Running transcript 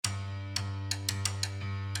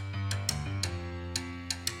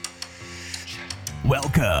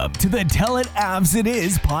Welcome to the It Avs It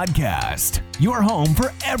Is podcast, your home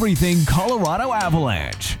for everything Colorado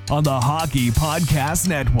Avalanche on the Hockey Podcast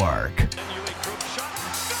Network.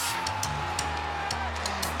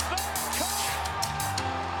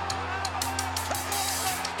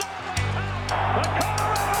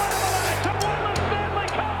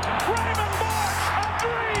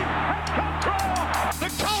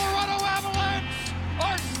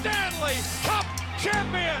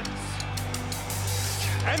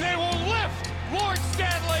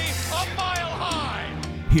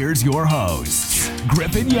 Here's your hosts,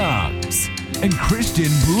 Griffin Youngs and Christian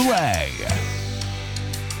Boulay.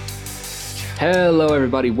 Hello,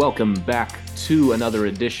 everybody. Welcome back to another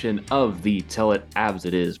edition of the It Avs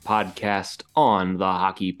It Is podcast on the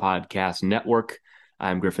Hockey Podcast Network.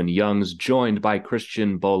 I'm Griffin Youngs, joined by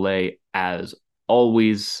Christian Boulay. As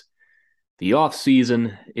always, the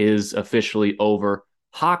off-season is officially over.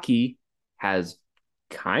 Hockey has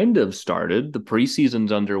kind of started. The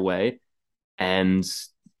preseason's underway, and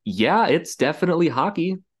yeah, it's definitely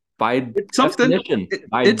hockey by definition.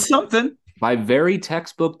 It's something. By very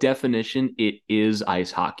textbook definition, it is ice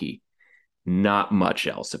hockey. Not much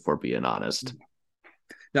else, if we're being honest.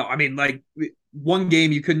 No, I mean, like, one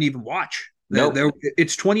game you couldn't even watch. Nope.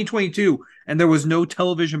 It's 2022, and there was no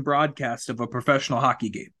television broadcast of a professional hockey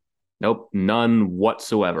game. Nope, none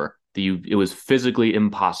whatsoever. It was physically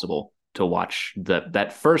impossible to watch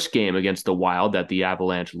that first game against the Wild that the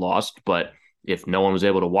Avalanche lost, but if no one was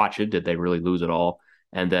able to watch it, did they really lose it all?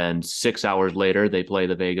 And then 6 hours later, they play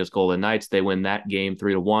the Vegas Golden Knights. They win that game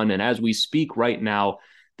 3-1. And as we speak right now,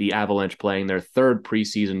 the Avalanche playing their third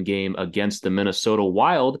preseason game against the Minnesota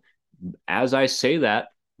Wild. As I say that,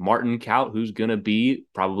 Martin Kaut, who's going to be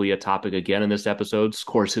probably a topic again in this episode,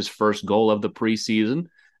 scores his first goal of the preseason.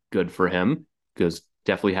 Good for him, because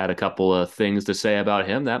definitely had a couple of things to say about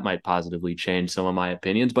him that might positively change some of my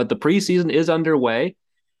opinions. But the preseason is underway.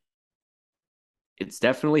 It's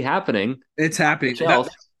definitely happening. It's happening.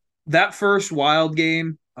 That first Wild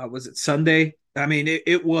game, was it Sunday? I mean,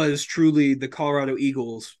 it was truly the Colorado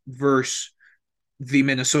Eagles versus the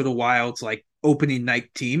Minnesota Wild's like opening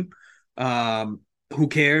night team. Who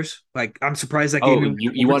cares? Like, I'm surprised that game.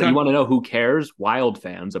 You want to know who cares? Wild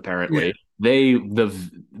fans, apparently. Yeah.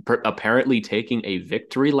 Apparently taking a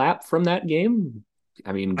victory lap from that game.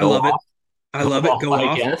 I mean, I love it. Go off.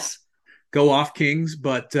 I guess. Go off, Kings.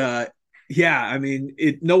 But yeah, I mean,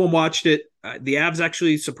 no one watched it. The Avs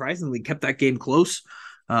actually surprisingly kept that game close.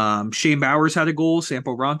 Shane Bowers had a goal.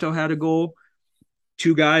 Sampo Ranto had a goal.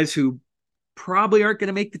 Two guys who probably aren't going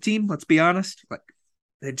to make the team. Let's be honest. Like,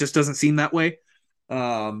 it just doesn't seem that way.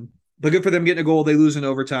 But good for them getting a goal. They lose in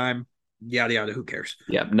overtime. Yada, yada. Who cares?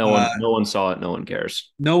 Yeah, no one saw it. No one cares.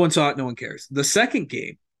 No one saw it. No one cares. The second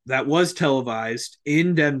game that was televised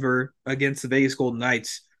in Denver against the Vegas Golden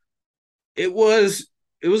Knights, it was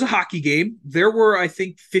a hockey game. There were, I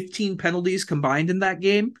think, 15 penalties combined in that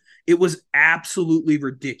game. It was absolutely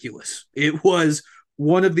ridiculous. It was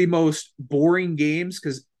one of the most boring games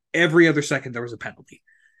because every other second there was a penalty.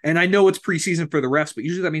 And I know it's preseason for the refs, but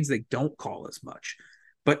usually that means they don't call as much.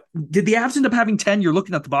 But did the Avs end up having 10? You're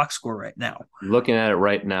looking at the box score right now. Looking at it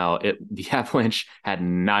right now, the Avalanche had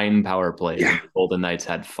 9 power plays, and the Golden Knights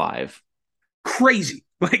had 5. Crazy.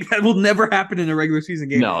 Like, that will never happen in a regular season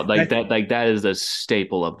game. No, that is a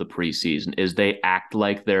staple of the preseason, is they act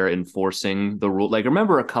like they're enforcing the rule. Like,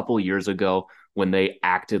 remember a couple years ago when they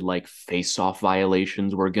acted like face-off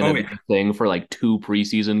violations were going to be a thing for like 2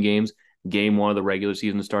 preseason games? Game 1 of the regular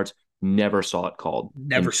season starts, never saw it called.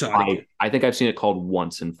 Never saw it. I think I've seen it called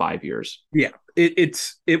once in 5 years. Yeah,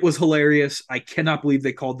 it was hilarious. I cannot believe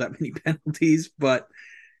they called that many penalties, but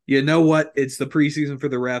you know what? It's the preseason for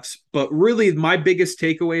the refs. But really, my biggest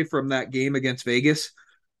takeaway from that game against Vegas,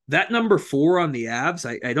 that number 4 on the Avs,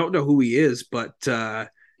 I don't know who he is, but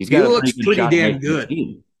he looks pretty damn good.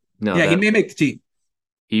 He may make the team.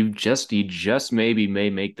 He just maybe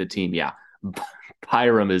may make the team. Yeah.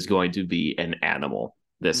 Byram is going to be an animal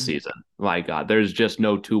this season. My God, there's just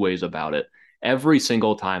no two ways about it. Every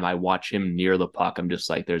single time I watch him near the puck, I'm just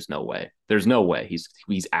like, there's no way. There's no way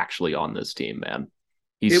he's actually on this team, man.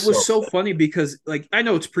 It was so funny because, like, I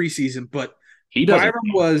know it's preseason, but Byram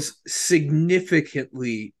was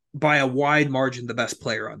significantly, by a wide margin, the best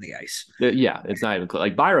player on the ice. Yeah, it's not even close.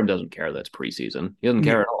 Like, Byram doesn't care that's preseason. He doesn't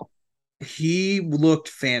care at all. He looked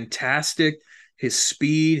fantastic. His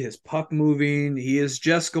speed, his puck moving, he is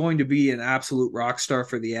just going to be an absolute rock star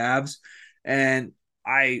for the Avs. And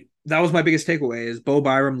that was my biggest takeaway, is Bo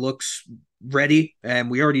Byram looks ready, and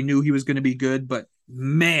we already knew he was going to be good, but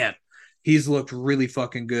man, he's looked really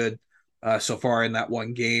fucking good so far in that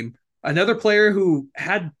one game. Another player who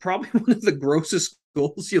had probably one of the grossest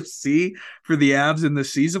goals you'll see for the Avs in the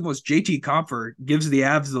season was JT Compher gives the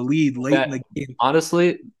Avs the lead late in That the game.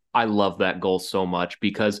 honestly, I love that goal so much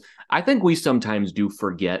because I think we sometimes do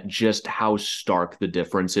forget just how stark the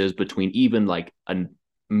difference is between even like a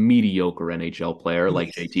mediocre NHL player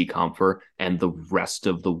like Yes. JT Compher and the rest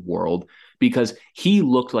of the world because he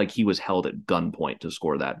looked like he was held at gunpoint to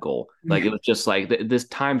score that goal. Like Yeah. it was just like this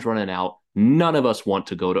time's running out. None of us want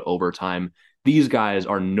to go to overtime. These guys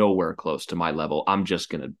are nowhere close to my level. I'm just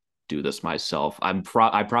gonna do this myself. I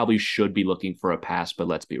probably should be looking for a pass, but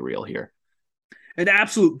let's be real here. An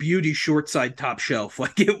absolute beauty short side top shelf.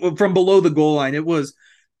 Like it from below the goal line. It was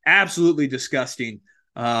absolutely disgusting.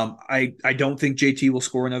 I don't think JT will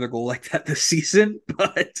score another goal like that this season,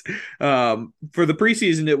 but for the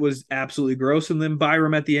preseason, it was absolutely gross. And then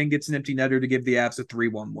Byram at the end gets an empty netter to give the Avs a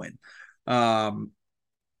 3-1 win. Um,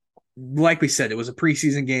 like we said, it was a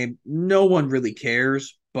preseason game. No one really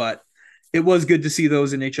cares, but it was good to see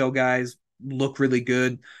those NHL guys look really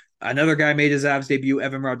good. Another guy made his Avs debut,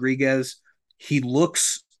 Evan Rodriguez. He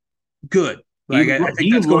looks good. He Like I think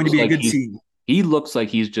he that's going to looks be a like good scene. he looks like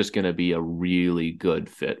he's just going to be a really good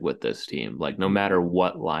fit with this team. Like no matter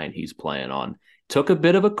what line he's playing on, took a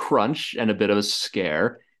bit of a crunch and a bit of a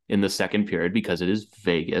scare in the second period because it is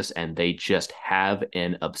Vegas and they just have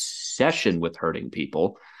an obsession with hurting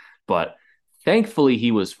people. But thankfully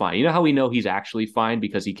he was fine. You know how we know he's actually fine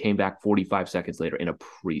because he came back 45 seconds later in a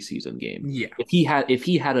preseason game. Yeah. If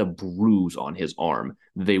he had a bruise on his arm,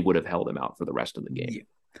 they would have held him out for the rest of the game. Yeah.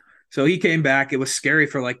 So he came back. It was scary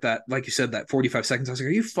for like that, like you said, that 45 seconds. I was like,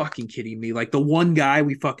 are you fucking kidding me? Like the one guy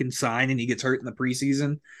we fucking sign and he gets hurt in the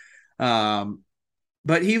preseason. Um,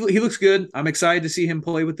 but he looks good. I'm excited to see him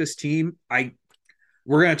play with this team.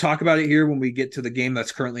 We're going to talk about it here when we get to the game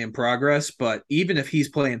that's currently in progress. But even if he's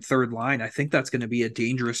playing third line, I think that's going to be a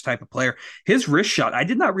dangerous type of player. His wrist shot, I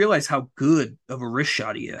did not realize how good of a wrist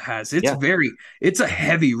shot he has. Yeah. It's a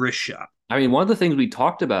heavy wrist shot. I mean, one of the things we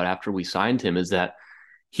talked about after we signed him is that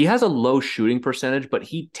he has a low shooting percentage, but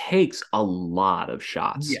he takes a lot of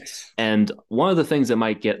shots. Yes. And one of the things that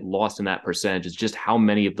might get lost in that percentage is just how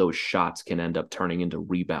many of those shots can end up turning into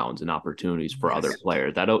rebounds and opportunities for other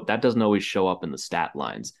players. That doesn't always show up in the stat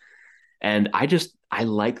lines. And I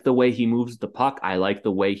like the way he moves the puck. I like the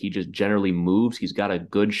way he just generally moves. He's got a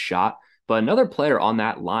good shot. But another player on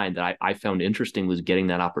that line that I found interesting was getting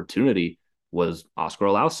that opportunity was Oscar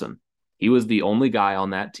Olausson. He was the only guy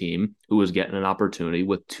on that team who was getting an opportunity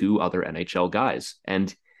with two other NHL guys.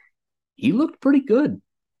 And he looked pretty good.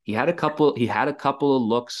 He had a couple of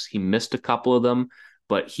looks. He missed a couple of them,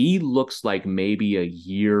 but he looks like maybe a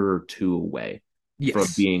year or two away from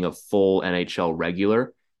being a full NHL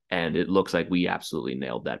regular. And it looks like we absolutely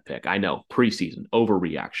nailed that pick. I know preseason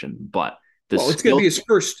overreaction, but it's going to be his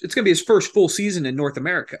first. It's going to be his first full season in North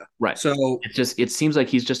America. Right. So it seems like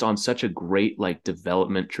he's just on such a great like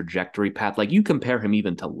development trajectory path. Like you compare him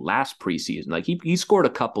even to last preseason. Like he scored a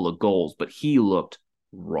couple of goals, but he looked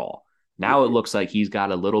raw. Now it looks like he's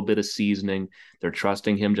got a little bit of seasoning. They're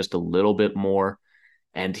trusting him just a little bit more.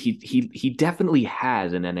 And he definitely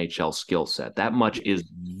has an NHL skill set. That much is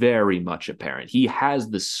very much apparent. He has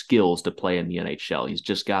the skills to play in the NHL. He's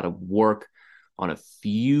just got to work on a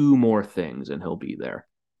few more things and he'll be there.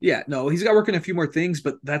 Yeah, no, he's got working a few more things,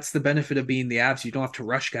 but that's the benefit of being the Avs. You don't have to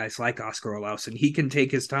rush guys like Oscar Olausson. He can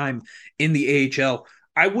take his time in the AHL.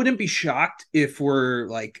 I wouldn't be shocked if we're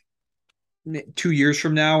like 2 years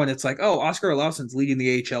from now and it's like, oh, Oscar Olausson's leading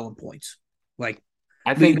the AHL in points. Like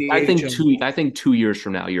I think 2 years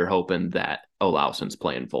from now you're hoping that Olausson's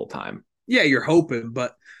playing full time. Yeah, you're hoping,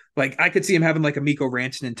 but like I could see him having like a Mikko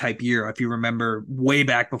Rantanen type year. If you remember way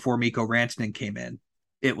back before Mikko Rantanen came in,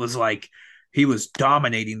 it was like he was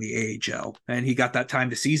dominating the AHL and he got that time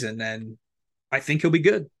to season. And I think he'll be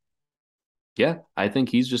good. Yeah, I think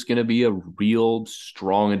he's just going to be a real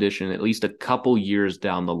strong addition, at least a couple years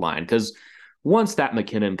down the line. Because once that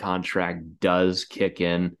McKinnon contract does kick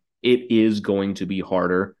in, it is going to be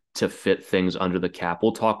harder to fit things under the cap.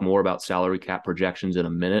 We'll talk more about salary cap projections in a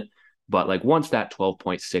minute. But like once that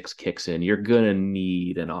 12.6 kicks in, you're going to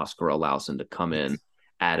need an Oscar Olausson to come in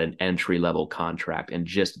at an entry level contract and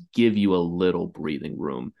just give you a little breathing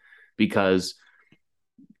room, because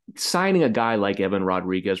signing a guy like Evan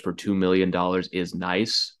Rodriguez for $2 million is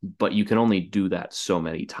nice, but you can only do that so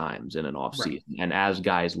many times in an offseason. Right. And as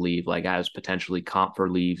guys leave, like as potentially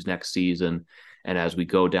Compher leaves next season, and as we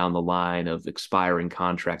go down the line of expiring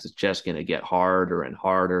contracts, it's just going to get harder and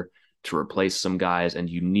harder to replace some guys, and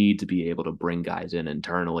you need to be able to bring guys in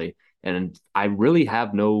internally. And I really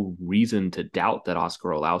have no reason to doubt that Oscar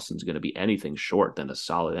Olausson is going to be anything short than a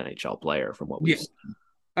solid NHL player from what we've seen.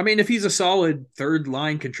 I mean, if he's a solid third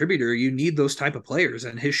line contributor, you need those type of players,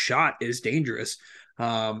 and his shot is dangerous.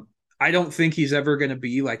 I don't think he's ever going to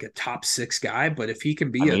be like a top 6 guy, but if he can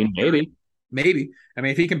I be mean, maybe. maybe. I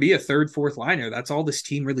mean, if he can be a third, fourth liner, that's all this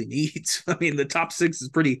team really needs. I mean, the top 6 is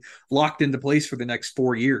pretty locked into place for the next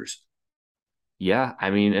 4 years. Yeah, I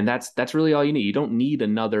mean, and that's really all you need. You don't need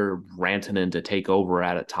another Rantanen to take over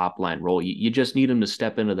at a top line role. You just need him to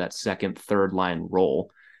step into that second, third line role.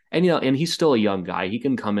 And and he's still a young guy. He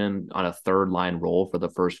can come in on a third line role for the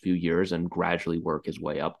first few years and gradually work his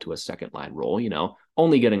way up to a second line role,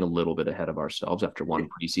 only getting a little bit ahead of ourselves after one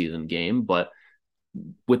preseason game. But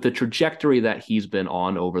with the trajectory that he's been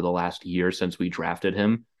on over the last year since we drafted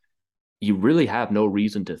him, you really have no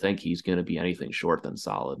reason to think he's going to be anything short than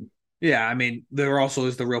solid. Yeah, I mean, there also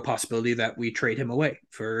is the real possibility that we trade him away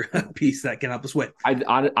for a piece that can help us win.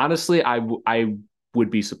 Honestly, I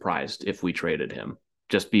would be surprised if we traded him,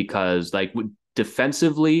 just because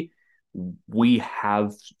defensively, we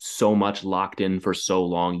have so much locked in for so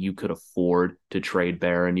long. You could afford to trade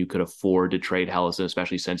Barron. You could afford to trade Hellison,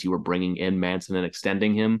 especially since you were bringing in Manson and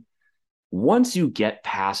extending him. Once you get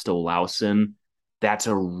past Olausen, that's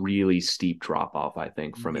a really steep drop off, I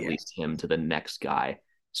think, from at least him to the next guy.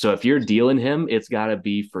 So if you're dealing him, it's got to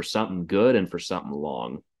be for something good and for something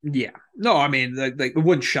long. Yeah. No, I mean, it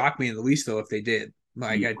wouldn't shock me in the least, though, if they did.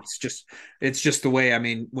 It's just the way, I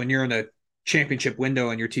mean, when you're in a championship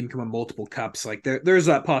window and your team can win multiple cups, there's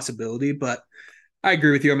that possibility. But I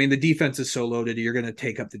agree with you. I mean, the defense is so loaded, you're going to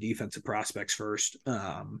take up the defensive prospects first.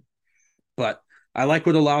 But I like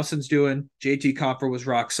what Olausen's doing. JT Compher was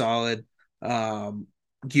rock solid.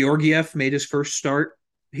 Georgiev made his first start.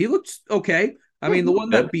 He looked okay. I mean, the one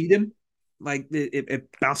that beat him, it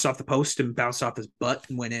bounced off the post and bounced off his butt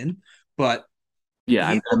and went in. But yeah,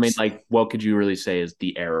 I mean, what could you really say is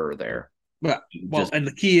the error there? And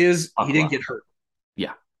the key is he didn't get hurt.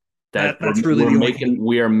 Yeah, that's really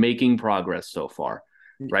we are making progress so far.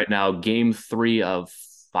 Right now, game 3 of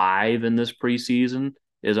 5 in this preseason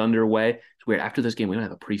is underway. It's weird. After this game, we don't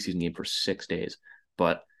have a preseason game for 6 days.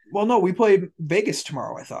 But no, we play Vegas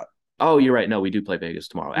tomorrow, I thought. Oh, you're right. No, we do play Vegas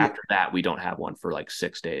tomorrow. Yeah. After that, we don't have one for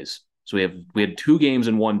 6 days. So we had 2 games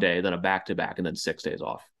in one day, then a back-to-back, and then 6 days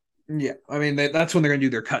off. Yeah, I mean that's when they're going to do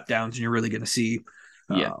their cut downs, and you're really going to see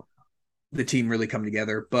the team really come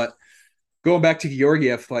together. But going back to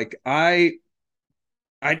Georgiev, I'm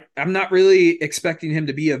not really expecting him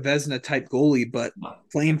to be a Vezina type goalie, but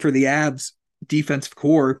playing for the Avs defensive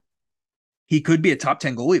core, he could be a top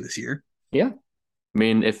 10 goalie this year. Yeah. I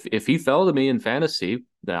mean, if he fell to me in fantasy,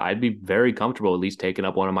 then I'd be very comfortable at least taking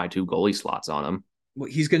up one of my 2 goalie slots on him. Well,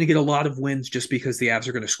 he's going to get a lot of wins just because the Avs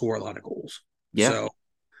are going to score a lot of goals. Yeah. So,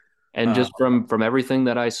 and just from everything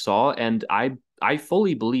that I saw, and I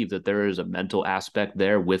fully believe that there is a mental aspect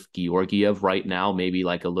there with Georgiev right now, maybe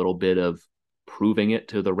a little bit of proving it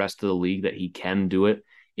to the rest of the league that he can do it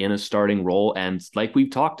in a starting role. And like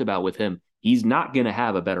we've talked about with him, he's not going to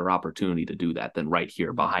have a better opportunity to do that than right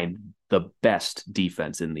here behind the best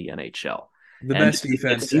defense in the NHL. The best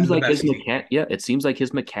defense. It seems like it seems like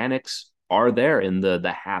his mechanics are there in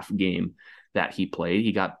the half game that he played.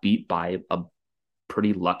 He got beat by a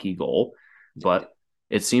pretty lucky goal, but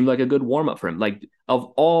it seemed like a good warm-up for him. Of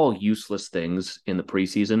all useless things in the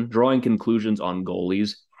preseason, drawing conclusions on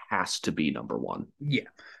goalies has to be number one. Yeah.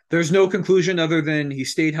 There's no conclusion other than he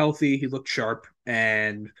stayed healthy, he looked sharp,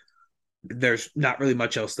 and there's not really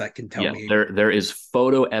much else that can tell me. There is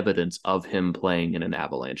photo evidence of him playing in an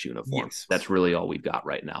Avalanche uniform. Yes. That's really all we've got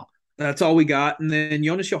right now. That's all we got. And then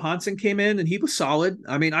Jonas Johansson came in and he was solid.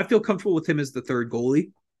 I mean, I feel comfortable with him as the third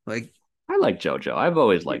goalie. I like JoJo. I've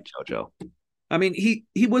always liked JoJo. I mean,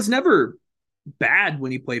 he was never bad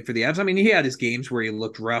when he played for the Avs. I mean, he had his games where he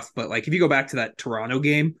looked rough, but if you go back to that Toronto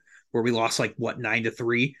game where we lost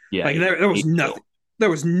 9-3, there was nothing. There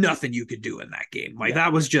was nothing you could do in that game.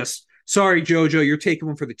 That was just, sorry, JoJo, you're taking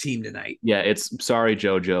one for the team tonight. Yeah, it's sorry,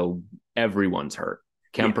 JoJo. Everyone's hurt.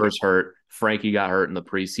 Kemper's hurt. Frankie got hurt in the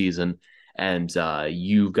preseason, and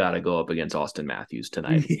you've got to go up against Austin Matthews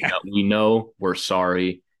tonight. Yeah. We know, we're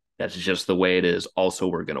sorry. That's just the way it is. Also,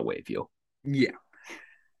 we're going to waive you. Yeah.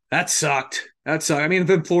 That sucked. I mean,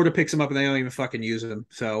 then Florida picks him up and they don't even fucking use him.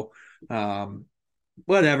 So,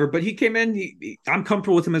 whatever. But he came in. I'm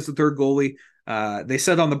comfortable with him as the third goalie. They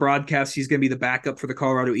said on the broadcast he's going to be the backup for the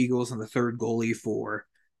Colorado Eagles and the third goalie for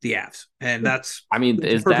the Avs. And that's, I mean,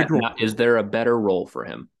 is there a better role for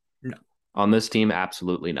him? No. On this team?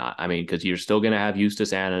 Absolutely not. I mean, because you're still going to have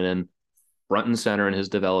Justus Annunen front and center in his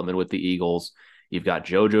development with the Eagles. You've got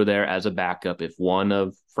JoJo there as a backup. If one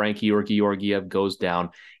of Frankie or Georgiev goes down,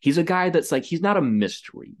 he's a guy that's like, he's not a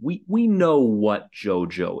mystery. We know what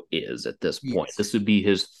JoJo is at this point. Yes. This would be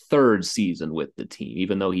his third season with the team,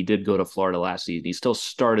 even though he did go to Florida last season. He still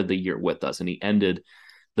started the year with us, and he ended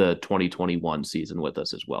the 2021 season with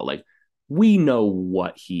us as well. Like, we know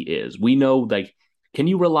what he is. We know, like, can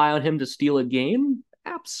you rely on him to steal a game?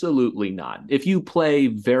 Absolutely not. If you play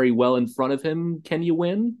very well in front of him, can you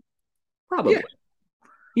win? Probably. Yeah.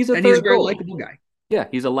 He's a And he's a third very goalie. likable guy. Yeah,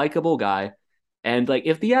 he's a likable guy. And like,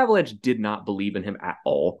 if the Avalanche did not believe in him at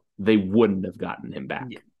all, they wouldn't have gotten him back.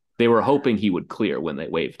 Yeah. They were hoping he would clear when they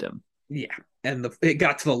waived him. Yeah. And it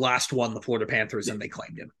got to the last one, the Florida Panthers, and they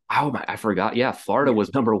claimed him. Oh my, I forgot. Yeah, Florida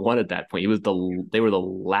was number one at that point. They were the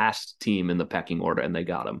last team in the pecking order, and they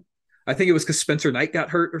got him. I think it was because Spencer Knight got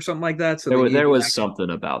hurt or something like that. So there was something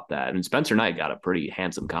about that. And Spencer Knight got a pretty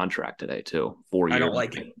handsome contract today too. 4 years. I don't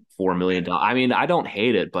like it. $4 million. I mean, I don't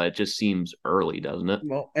hate it, but it just seems early, doesn't it?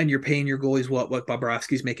 Well, and you're paying your goalies what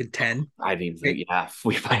Bobrovsky's making 10. I didn't think, yeah,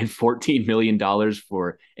 we paid $14 million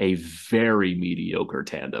for a very mediocre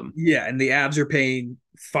tandem. Yeah, and the Avs are paying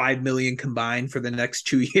 $5 million combined for the next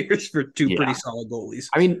 2 years for two pretty solid goalies.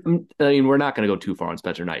 I mean, we're not going to go too far on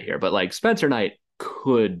Spencer Knight here, but like, Spencer Knight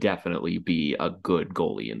could definitely be a good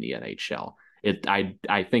goalie in the NHL.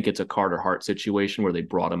 I think it's a Carter Hart situation where they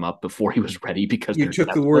brought him up before he was ready because you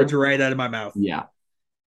took the words right out of my mouth. Yeah,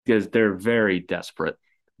 because they're very desperate.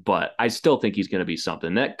 But I still think he's going to be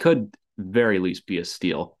something that could very least be a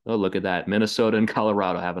steal. Oh, look at that. Minnesota and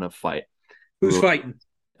Colorado having a fight. Who's fighting?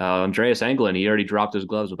 Andreas Englund. He already dropped his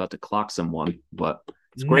gloves, about to clock someone. But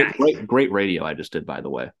it's great radio I just did, by the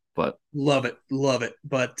way. But love it.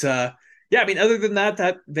 But yeah, I mean, other than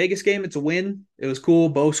that Vegas game, it's a win. It was cool.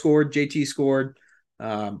 Bo scored. JT scored.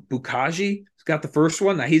 Bukaji's got the first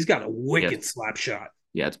one. Now he's got a wicked slap shot.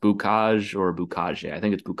 Yeah, it's Bukaj or Bukaje. I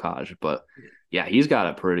think it's Bukaj, but yeah, he's got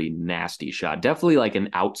a pretty nasty shot. Definitely like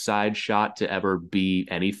an outside shot to ever be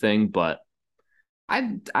anything, but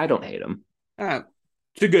I don't hate him.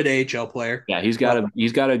 It's a good AHL player. Yeah, he's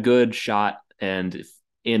got a good shot, and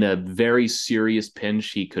in a very serious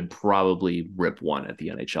pinch, he could probably rip one at the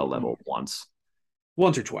NHL level once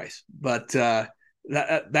or twice. But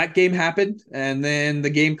that game happened, and then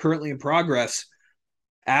the game currently in progress,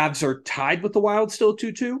 Avs are tied with the Wild still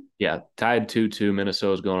 2-2. Yeah, tied 2-2.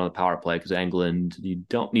 Minnesota's going on the power play because Englund, you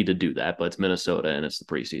don't need to do that, but it's Minnesota and it's the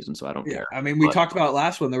preseason, so I don't care. I mean, we talked about it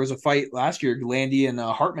last one. There was a fight last year. Landy and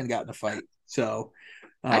Hartman got in a fight. So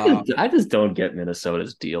I just don't get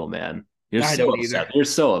Minnesota's deal, man. You're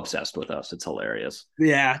so obsessed with us. It's hilarious.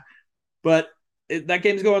 Yeah. But that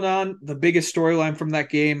game's going on. The biggest storyline from that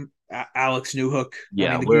game, Alex Newhook.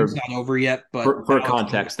 Yeah, I mean, the game's not over yet. But for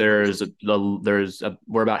context,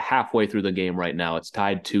 we're about halfway through the game right now. It's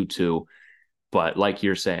tied 2-2. But like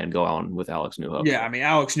you're saying, go on with Alex Newhook. Yeah, I mean,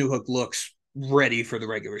 Alex Newhook looks ready for the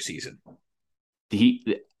regular season.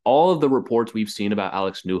 All of the reports we've seen about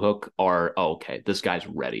Alex Newhook are, okay, this guy's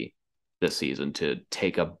ready this season to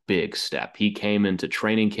take a big step. He came into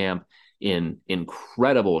training camp in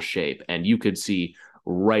incredible shape, and you could see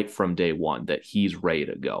right from day one that he's ready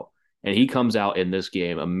to go. And he comes out in this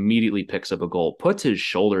game, immediately picks up a goal, puts his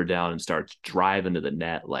shoulder down and starts driving to the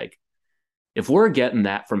net. Like, if we're getting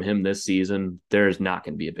that from him this season, there's not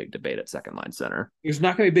going to be a big debate at second line center. There's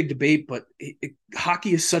not going to be a big debate, but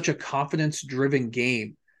hockey is such a confidence-driven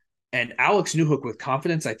game. And Alex Newhook with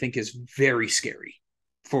confidence, I think, is very scary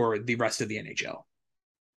for the rest of the NHL.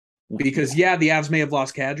 Because, yeah, the Avs may have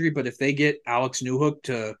lost Kadri, but if they get Alex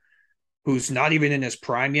Newhook who's not even in his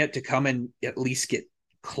prime yet, to come and at least get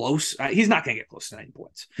close, he's not going to get close to 9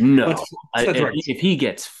 points. No. If he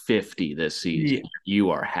gets 50 this season,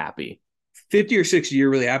 you are happy. 50 or 60, you're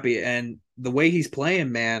really happy. And the way he's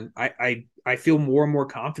playing, man, I feel more and more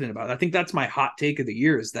confident about it. I think that's my hot take of the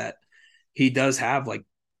year, is that he does have like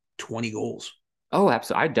 20 goals. Oh,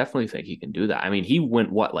 absolutely. I definitely think he can do that. I mean, he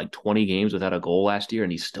went, 20 games without a goal last year,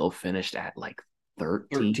 and he still finished at like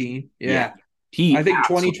 13. Yeah. I think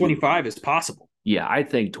 2025 is possible. Yeah, I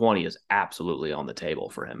think 20 is absolutely on the table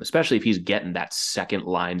for him, especially if he's getting that second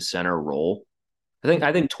line center role.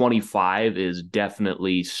 I think 25 is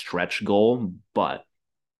definitely stretch goal, but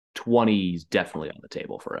 20 is definitely on the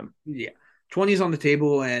table for him. Yeah. 20 is on the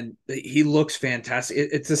table, and he looks fantastic.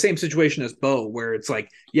 It's the same situation as Bo, where it's like,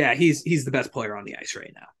 yeah, he's the best player on the ice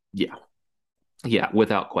right now. Yeah,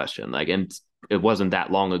 without question. Like, and it wasn't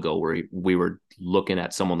that long ago where we were looking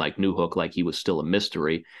at someone like Newhook like he was still a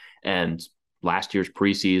mystery. And last year's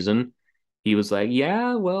preseason, he was like,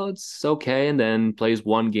 yeah, well, it's okay. And then plays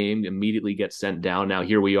one game, immediately gets sent down. Now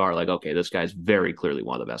here we are, like, okay, this guy's very clearly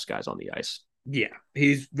one of the best guys on the ice. Yeah,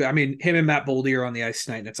 him and Matt Boldy are on the ice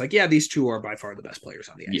tonight, and it's like, yeah, these two are by far the best players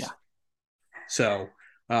on the ice. Yeah. So,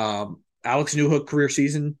 Alex Newhook career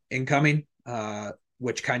season incoming,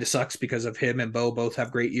 which kind of sucks because of him and Bo both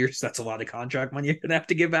have great years. That's a lot of contract money you're gonna have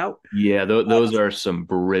to give out. Yeah, those are some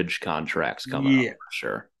bridge contracts coming up Yeah, for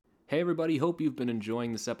sure. Hey, everybody. Hope you've been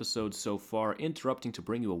enjoying this episode so far. Interrupting to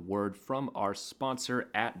bring you a word from our sponsor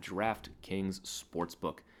at DraftKings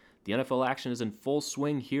Sportsbook. The NFL action is in full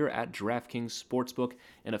swing here at DraftKings Sportsbook,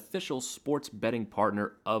 an official sports betting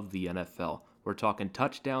partner of the NFL. We're talking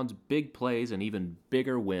touchdowns, big plays, and even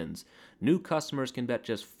bigger wins. New customers can bet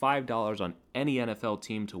just $5 on any NFL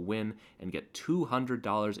team to win and get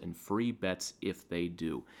 $200 in free bets if they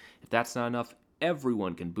do. If that's not enough,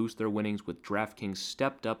 everyone can boost their winnings with DraftKings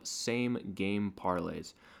stepped-up same-game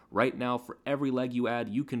parlays. Right now, for every leg you add,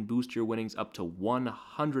 you can boost your winnings up to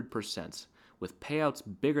 100%. With payouts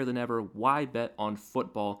bigger than ever, why bet on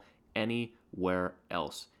football anywhere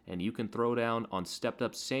else? And you can throw down on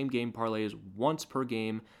stepped-up same-game parlays once per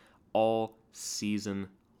game all season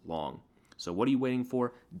long. So what are you waiting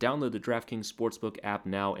for? Download the DraftKings Sportsbook app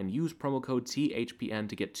now and use promo code THPN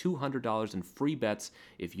to get $200 in free bets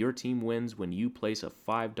if your team wins when you place a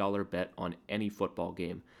 $5 bet on any football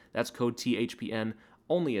game. That's code THPN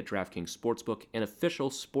only at DraftKings Sportsbook, an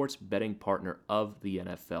official sports betting partner of the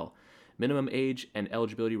NFL. Minimum age and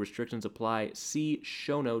eligibility restrictions apply. See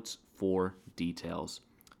show notes for details.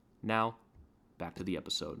 Now, back to the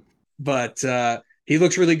episode. but he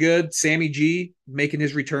looks really good. Sammy G making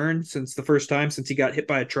his return since the first time since he got hit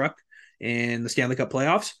by a truck in the Stanley Cup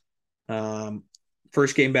playoffs.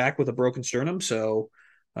 First game back with a broken sternum, so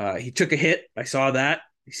he took a hit. I saw that.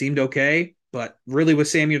 He seemed okay, but really with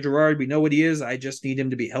Samuel Girard, we know what he is. I just need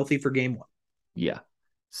him to be healthy for game one. Yeah.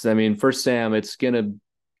 So, I mean, for Sam, it's going to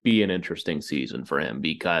be an interesting season for him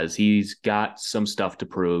because he's got some stuff to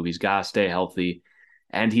prove. He's got to stay healthy,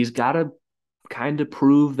 and he's got to kind of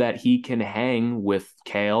prove that he can hang with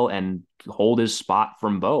Kale and hold his spot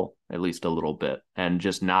from Bo at least a little bit and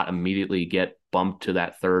just not immediately get bumped to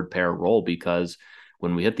that third pair role, because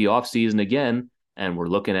when we hit the offseason again and we're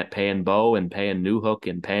looking at paying Bo and paying Newhook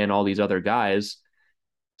and paying all these other guys,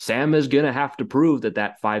 Sam is going to have to prove that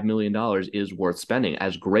that $5 million is worth spending.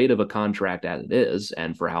 As great of a contract as it is,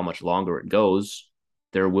 and for how much longer it goes,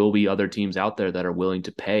 there will be other teams out there that are willing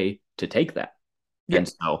to pay to take that. Yeah. And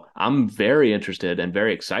so I'm very interested and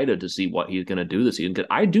very excited to see what he's going to do this season, because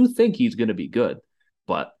I do think he's going to be good,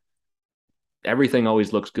 but everything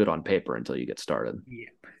always looks good on paper until you get started.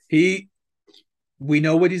 Yeah. We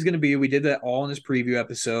know what he's going to be. We did that all in his preview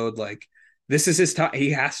episode. Like, this is his time.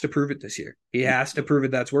 He has to prove it this year. He has to prove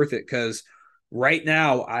it that's worth it, because right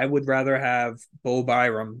now I would rather have Bo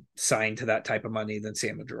Byram signed to that type of money than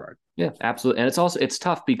Samuel Girard. Yeah, absolutely. And it's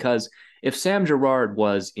tough because if Sam Girard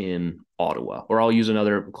was in Ottawa, or I'll use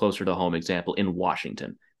another closer to home example, in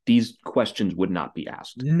Washington, these questions would not be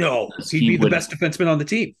asked. No, he'd be the best defenseman on the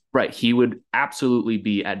team. Right. He would absolutely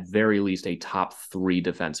be at very least a top 3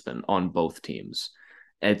 defenseman on both teams.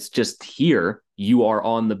 It's just here, you are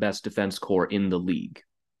on the best defense core in the league,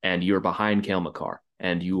 and you're behind Cale Makar,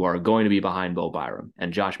 and you are going to be behind Bo Byram,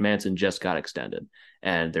 and Josh Manson just got extended,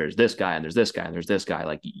 and there's this guy, and there's this guy, and there's this guy.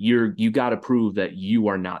 Like, you got to prove that you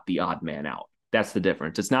are not the odd man out. That's the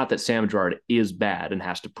difference. It's not that Sam Girard is bad and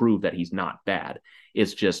has to prove that he's not bad.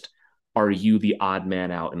 It's just, are you the odd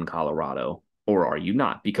man out in Colorado, or are you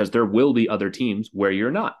not? Because there will be other teams where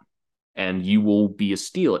you're not, and you will be a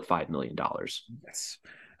steal at $5 million. Yes.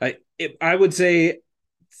 I would say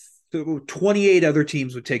 28 other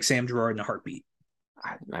teams would take Sam Girard in a heartbeat.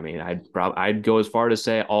 I mean, I'd go as far to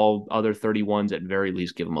say all other 31s at very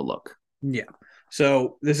least give him a look. Yeah.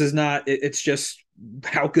 So this is not, it's just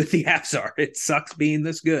how good the Avs are. It sucks being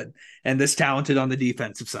this good and this talented on the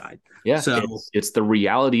defensive side. Yeah. So it's the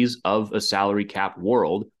realities of a salary cap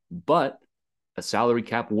world, but a salary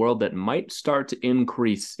cap world that might start to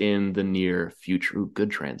increase in the near future. Ooh, good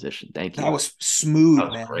transition. Thank you. That was smooth, that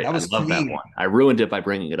was man. Great. That was I love clean. that one. I ruined it by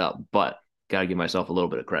bringing it up, but got to give myself a little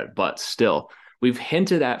bit of credit. But still, we've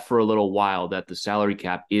hinted at for a little while that the salary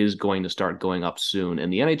cap is going to start going up soon.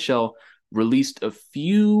 And the NHL released a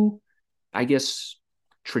few, I guess,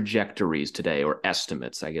 trajectories today, or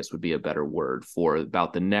estimates, I guess would be a better word, for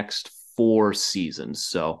about the next 4 seasons.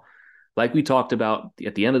 So, like we talked about,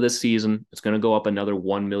 at the end of this season, it's going to go up another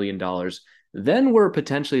 $1 million. Then we're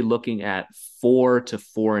potentially looking at $4 to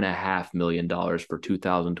 $4.5 million for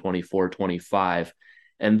 2024-25.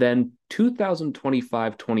 And then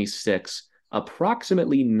 2025-26,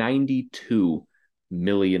 approximately $92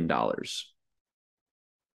 million.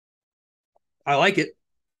 I like it.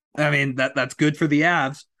 I mean, that's good for the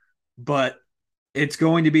Avs, but It's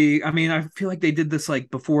going to be, I mean, I feel like they did this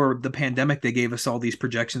like before the pandemic. They gave us all these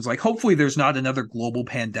projections. Like, hopefully, there's not another global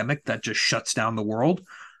pandemic that just shuts down the world.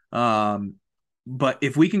 Um, but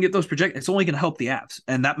if we can get those projections, it's only going to help the Avs.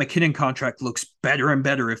 And that McKinnon contract looks better and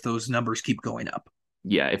better if those numbers keep going up.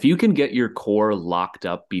 Yeah, if you can get your core locked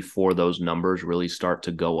up before those numbers really start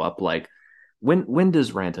to go up, like when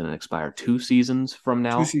does Rantanen expire? 2 seasons from Two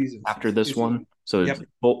now seasons. after this one? So Yep.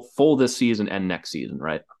 it's full this season and next season,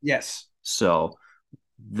 right? Yes. So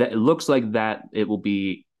that it looks like that it will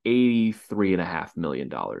be $83.5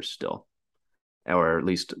 million still, or at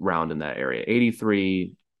least round in that area,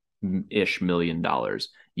 83-ish million dollars.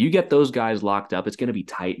 You get those guys locked up, it's going to be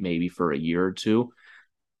tight maybe for a year or two,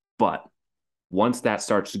 but once that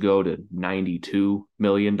starts to go to $92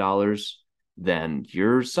 million, then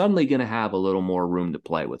you're suddenly going to have a little more room to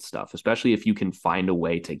play with stuff, especially if you can find a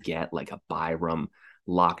way to get like a Byram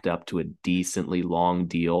locked up to a decently long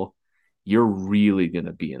deal. You're really going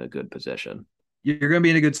to be in a good position. You're going to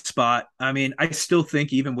be in a good spot. I mean, I still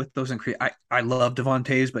think even with those increase, I love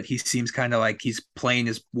Devontae's, but he seems kind of like he's playing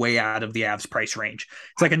his way out of the Avs price range.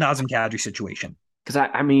 It's like a Nazem Kadri situation. Because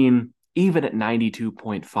I mean, even at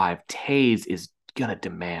 92.5, Taves is going to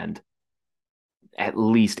demand at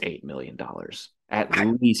least $8 million. At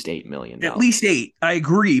least $8 million. At least 8. I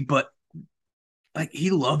agree, but like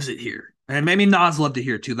he loves it here. And maybe Nas loved it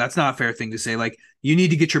here too. That's not a fair thing to say. Like, you need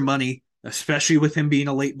to get your money, especially with him being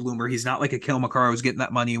a late bloomer. He's not like a Kale McCarr who's getting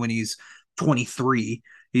that money when he's 23.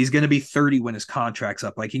 He's going to be 30 when his contract's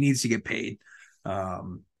up. Like, he needs to get paid.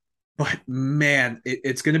 But man,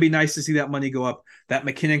 it's going to be nice to see that money go up. That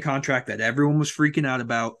McKinnon contract that everyone was freaking out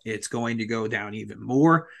about, it's going to go down even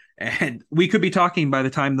more. And we could be talking by the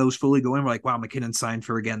time those fully go in, we're like, wow, McKinnon signed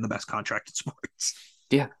for, again, the best contract in sports.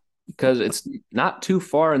 Yeah, because it's not too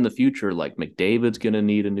far in the future. Like McDavid's going to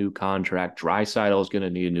need a new contract. Draisaitl is going to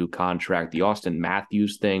need a new contract. The Austin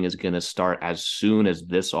Matthews thing is going to start as soon as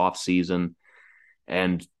this offseason.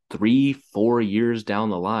 And 3-4 years down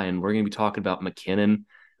the line, we're going to be talking about McKinnon.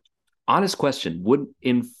 Honest question,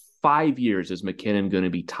 in 5 years, is McKinnon going to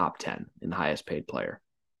be top 10 in the highest paid player?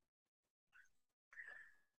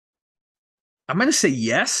 I'm going to say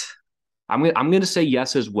yes. I'm going to say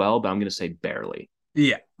yes as well, but I'm going to say barely.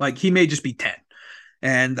 Yeah, like he may just be 10.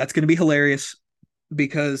 And that's going to be hilarious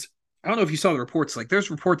because I don't know if you saw the reports. Like, there's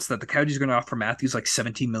reports that the Coyotes are going to offer Matthews like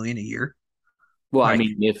 $17 million a year. Well, like, I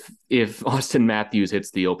mean, if Austin Matthews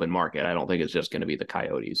hits the open market, I don't think it's just going to be the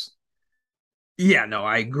Coyotes. Yeah, no,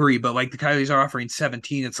 I agree. But like the Coyotes are offering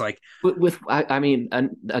 17. It's like I mean,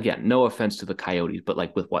 and again, no offense to the Coyotes, but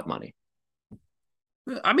like with what money?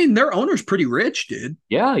 I mean, their owner's pretty rich, dude.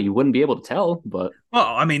 Yeah, you wouldn't be able to tell, but well,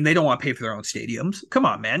 I mean, they don't want to pay for their own stadiums. Come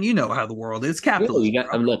on, man. You know how the world is. Capitalism. Yeah,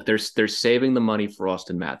 look, they're saving the money for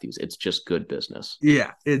Austin Matthews. It's just good business.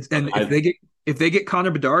 Yeah, and if they get Connor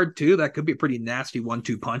Bedard too, that could be a pretty nasty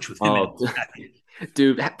 1-2 punch with him.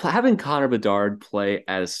 Dude, having Connor Bedard play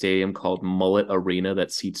at a stadium called Mullet Arena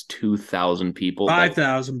that seats 2,000 people.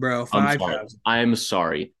 5,000, bro. 5,000. I'm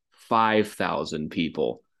sorry. 5,000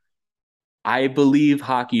 people. I believe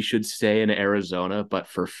hockey should stay in Arizona, but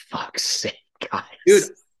for fuck's sake, guys. Dude,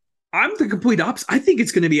 I'm the complete opposite. I think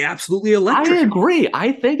it's going to be absolutely electric. I agree.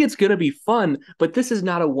 I think it's going to be fun, but this is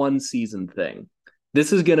not a one-season thing.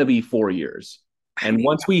 This is going to be 4 years. And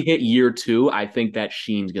once we hit year 2, I think that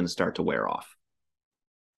sheen's going to start to wear off.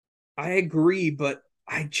 I agree, but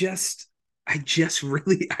I really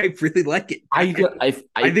like it. I think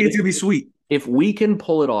it's gonna be sweet. If we can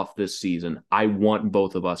pull it off this season, I want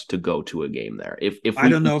both of us to go to a game there. If I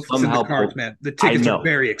don't know if it's in the cards, man. The tickets are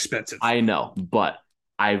very expensive. I know, but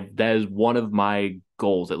that is one of my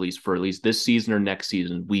goals, at least this season or next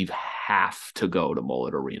season. We have to go to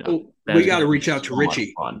Mullet Arena. Well, we got to reach out to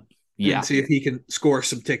Richie and see if he can score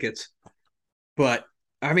some tickets. But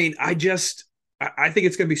I mean, I think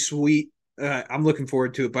it's going to be sweet. I'm looking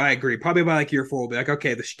forward to it, but I agree. Probably by like year 4, we'll be like,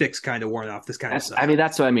 okay, the shtick's kind of worn off. This kind of stuff. I mean,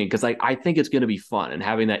 that's what I mean. Because like, I think it's going to be fun, and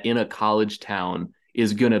having that in a college town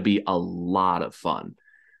is going to be a lot of fun.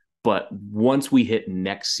 But once we hit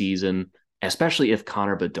next season, especially if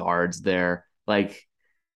Connor Bedard's there, like,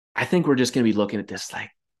 I think we're just going to be looking at this like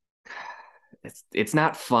it's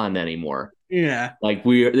not fun anymore. Yeah, like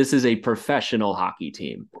this is a professional hockey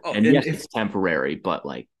team, and yes, it's temporary, but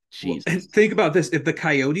like, Jesus. Well, think about this: if the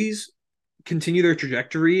Coyotes continue their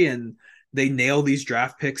trajectory and they nail these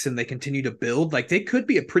draft picks and they continue to build, like, they could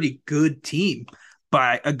be a pretty good team,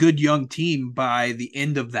 by a good young team by the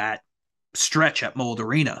end of that stretch at Mullet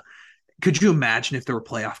Arena. Could you imagine if there were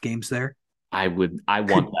playoff games there? I want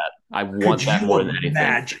that. I want that more than anything.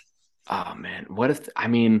 Imagine? Oh man, what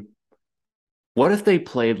if they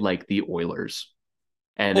played like the Oilers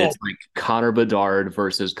And Oh, it's like Connor Bedard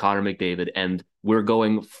versus Connor McDavid, and we're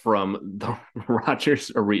going from the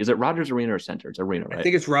Rogers Arena. Is it Rogers Arena or Center? It's Arena, I right?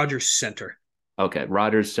 think it's Rogers Center. Okay,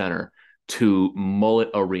 Rogers Center to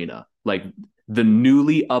Mullet Arena, like the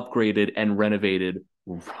newly upgraded and renovated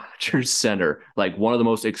Rogers Center, like one of the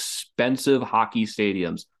most expensive hockey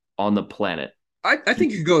stadiums on the planet. I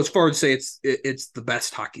think you could go as far as say it's the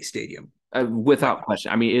best hockey stadium. Like, Without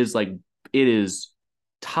question. I mean, it is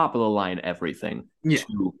top of the line everything yeah,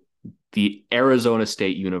 to the Arizona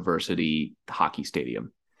State University hockey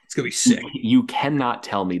stadium. it's gonna be sick. You cannot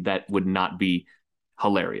tell me that would not be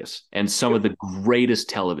hilarious and some of the greatest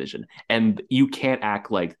television. And you can't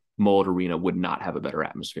act like Mullet Arena would not have a better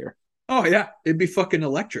atmosphere. Oh yeah, it'd be fucking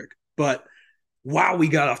electric. But wow, we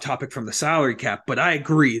got off topic from the salary cap. But I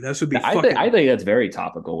agree, this would be fucking. I think that's very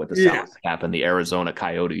topical with the Yeah. salary cap and the Arizona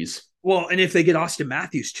Coyotes. Well, and if they get Austin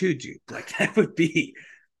Matthews too, dude, like that would be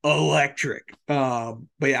electric. But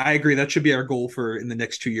yeah, I agree. That should be our goal for in the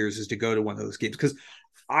next 2 years is to go to one of those games because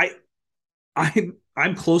I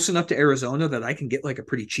I'm close enough to Arizona that I can get like a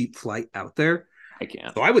pretty cheap flight out there. I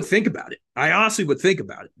can't. So I would think about it. I honestly would think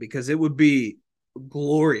about it because it would be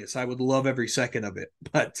glorious. I would love every second of it.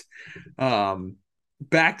 But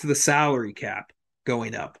back to the salary cap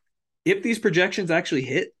going up. If these projections actually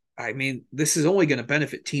hit, I mean, this is only going to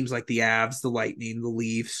benefit teams like the Avs, the Lightning, the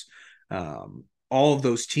Leafs, all of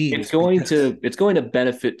those teams. It's going to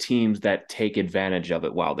benefit teams that take advantage of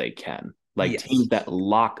it while they can. Like Yes. teams that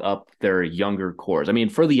lock up their younger cores. I mean,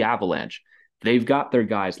 for the Avalanche, they've got their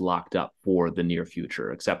guys locked up for the near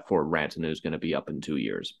future, except for Rantanen, who's going to be up in 2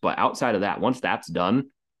 years. But outside of that, once that's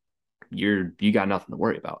done, you got nothing to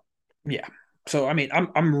worry about. Yeah. So I mean,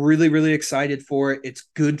 I'm really really excited for it. It's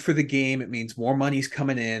good for the game. It means more money's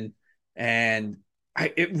coming in, and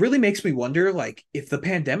it really makes me wonder, like, if the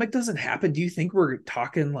pandemic doesn't happen, do you think we're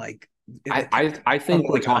talking like? I think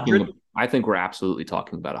we're like talking. 100? I think we're absolutely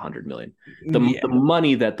talking about 100 million. Yeah. The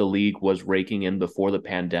money that the league was raking in before the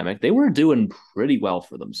pandemic, they were doing pretty well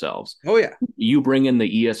for themselves. Oh yeah. You bring in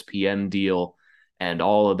the ESPN deal and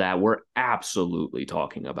all of that, we're absolutely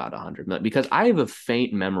talking about 100 million because I have a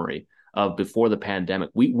faint memory of before the pandemic.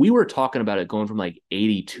 We were talking about it going from like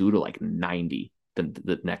 82 to like 90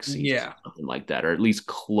 the next season, Yeah. something like that, or at least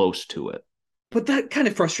close to it. But that kind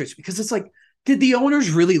of frustrates me because it's like, did the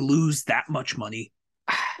owners really lose that much money?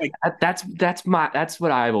 Like, That's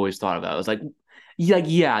what I've always thought about. It was like,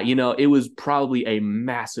 yeah, it was probably a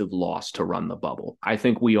massive loss to run the bubble. I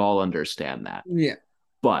think we all understand that. yeah.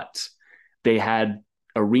 But they had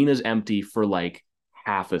arenas empty for like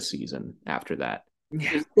half a season after that.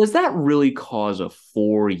 Yeah. Does that really cause a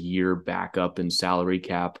 4-year backup in salary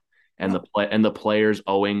cap and the players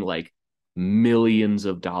owing like millions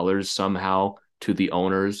of dollars somehow to the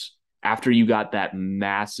owners after you got that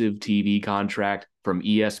massive TV contract from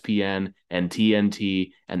ESPN and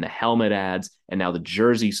TNT and the helmet ads and now the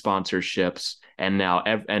jersey sponsorships and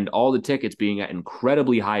all the tickets being at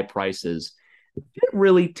incredibly high prices? Did it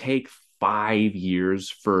really take 5 years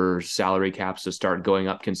for salary caps to start going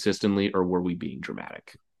up consistently, or were we being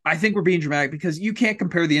dramatic? I think we're being dramatic because you can't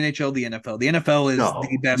compare the NHL to the NFL. The NFL is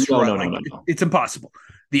the best run. No. It's impossible.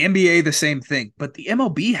 The NBA, the same thing, but the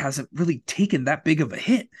MLB hasn't really taken that big of a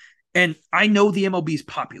hit. And I know the MLB is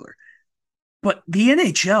popular, but the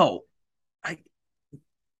NHL,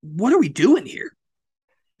 what are we doing here?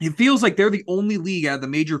 It feels like they're the only league out of the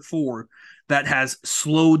major four that has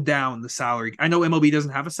slowed down the salary. I know MLB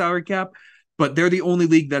doesn't have a salary cap, but they're the only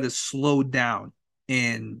league that has slowed down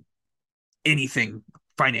in anything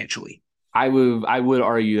financially. I would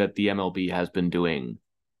argue that the MLB has been doing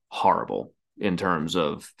horrible in terms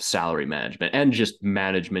of salary management and just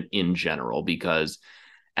management in general, because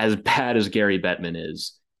as bad as Gary Bettman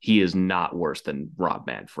is, he is not worse than Rob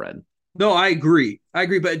Manfred. No, I agree.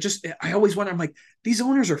 But I always wonder, I'm like, these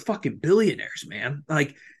owners are fucking billionaires, man.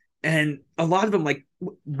 Like, and a lot of them, like,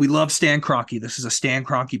 we love Stan Kroenke. This is a Stan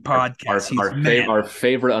Kroenke podcast. Our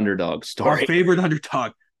favorite underdog story. Our favorite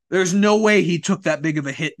underdog. There's no way he took that big of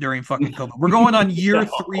a hit during fucking COVID. We're going on year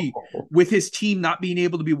 3 with his team not being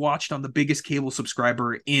able to be watched on the biggest cable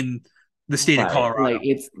subscriber in the state of Colorado.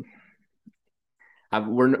 Like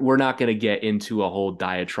we're not going to get into a whole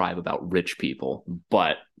diatribe about rich people,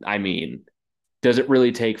 but I mean, does it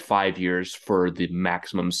really take 5 years for the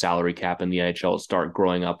maximum salary cap in the NHL to start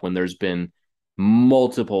growing up when there's been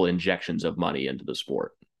multiple injections of money into the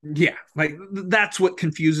sport? Yeah, like that's what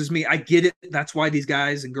confuses me. I get it. That's why these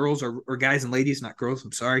guys and girls or guys and ladies, not girls,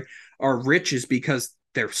 I'm sorry, are rich, is because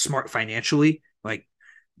they're smart financially. Like,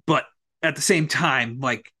 but at the same time,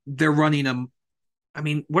 like, they're running them. I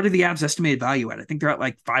mean, what are the Avs estimated value at? I think they're at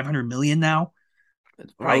like 500 million now.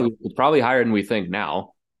 It's probably higher than we think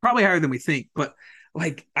now. Probably higher than we think. But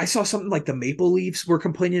like, I saw something like the Maple Leafs were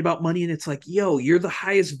complaining about money, and it's like, yo, you're the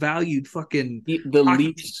highest valued fucking The hockey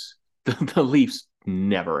Leafs, the Leafs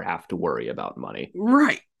never have to worry about money.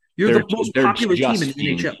 right. You're They're the most they're popular team in just the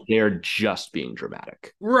being NHL. they're just being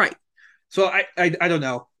dramatic. Right. So I don't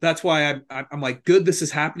know. That's why I'm like, good, this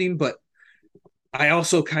is happening, but I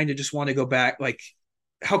also kind of just want to go back. Like,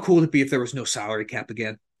 how cool would it be if there was no salary cap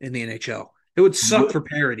again in the NHL? It would suck for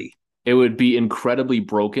parity. It would be incredibly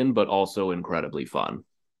broken, but also incredibly fun.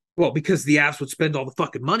 Well, because the Avs would spend all the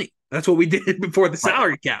fucking money. That's what we did before the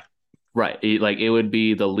salary cap. Right. It would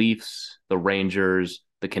be the Leafs, the Rangers,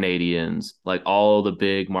 the Canadians, like all the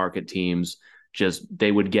big market teams, just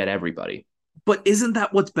they would get everybody. But isn't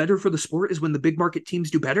that what's better for the sport is when the big market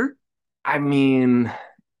teams do better? I mean,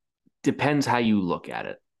 depends how you look at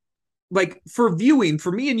it. Like for viewing,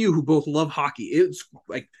 for me and you who both love hockey, it's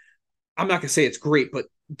like I'm not gonna say it's great, but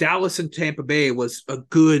Dallas and Tampa Bay was a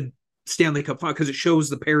good Stanley Cup final because it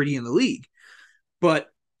shows the parity in the league. But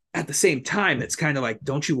at the same time, it's kind of like,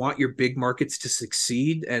 don't you want your big markets to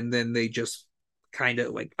succeed? And then they just kind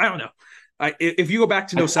of like, I don't know. If you go back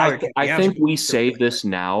to no salary cap, I think we say this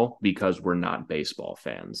now because we're not baseball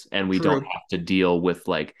fans and we don't have to deal with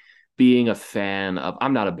like being a fan of.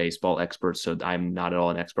 I'm not a baseball expert, so I'm not at all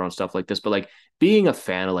an expert on stuff like this. But like being a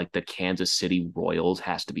fan of like the Kansas City Royals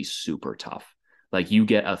has to be super tough. Like you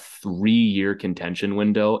get a 3-year contention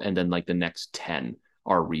window, and then like the next 10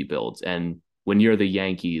 are rebuilds. And when you're the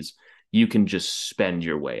Yankees, you can just spend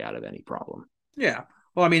your way out of any problem. Yeah.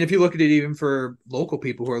 Well, I mean, if you look at it even for local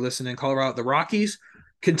people who are listening in Colorado, the Rockies,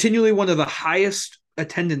 continually one of the highest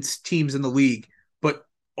attendance teams in the league, but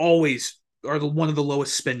always are one of the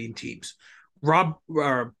lowest spending teams. Rob,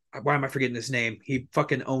 why am I forgetting his name? He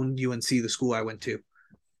fucking owned UNC, the school I went to.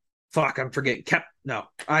 Fuck, I'm forgetting. No,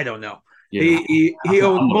 I don't know. Yeah. He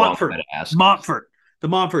owned Montfort. The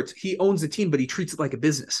Montforts. He owns the team, but he treats it like a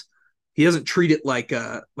business. He doesn't treat it like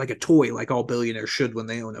a toy, like all billionaires should when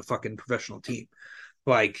they own a fucking professional team.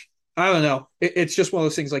 Like, I don't know. It's just one of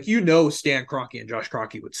those things. Like, Stan Kroenke and Josh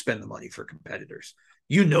Kroenke would spend the money for competitors.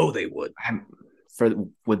 They would.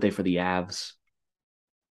 Would they for the Avs?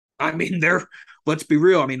 I mean, let's be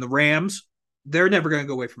real. I mean, the Rams, they're never going to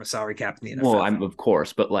go away from a salary cap in the NFL. Well, of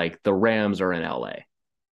course, but like the Rams are in LA.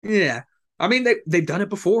 Yeah. I mean, they've done it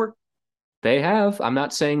before. They have. I'm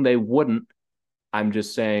not saying they wouldn't. I'm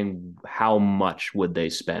just saying how much would they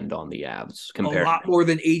spend on the Avs compared? A lot more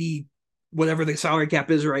than 80, whatever the salary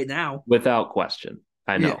cap is right now. Without question.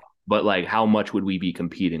 I know. Yeah. But like how much would we be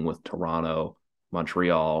competing with Toronto,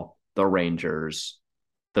 Montreal, the Rangers,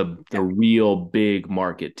 the real big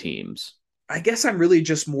market teams? I guess I'm really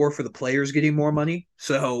just more for the players getting more money.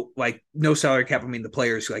 So like no salary cap. I mean, the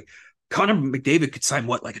players like Connor McDavid could sign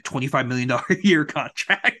like a $25 million a year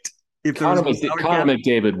contract. If Connor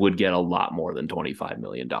McDavid would get a lot more than $25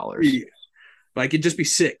 million. Yeah. Like it'd just be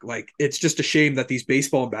sick. Like it's just a shame that these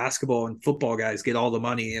baseball and basketball and football guys get all the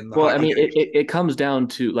money. And I mean, it comes down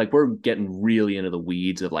to like we're getting really into the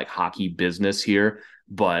weeds of like hockey business here,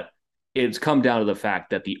 but it's come down to the fact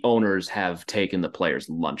that the owners have taken the players'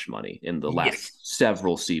 lunch money in the last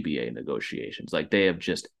several CBA negotiations. Like they have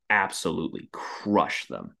just absolutely crushed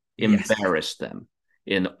them, embarrassed them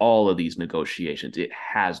in all of these negotiations. It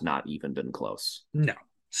has not even been close. No.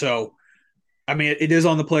 So, I mean, it is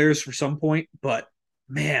on the players for some point, but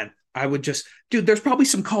man, I would just, dude, there's probably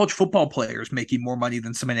some college football players making more money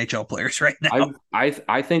than some NHL players right now.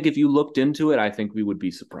 I think if you looked into it, I think we would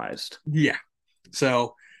be surprised. Yeah.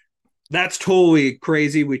 So that's totally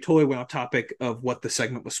crazy. We totally went off topic of what the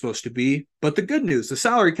segment was supposed to be. But the good news, the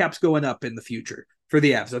salary cap's going up in the future for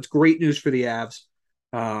the Avs. That's great news for the Avs.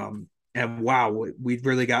 And wow, we've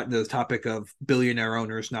really gotten to the topic of billionaire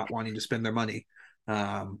owners not wanting to spend their money.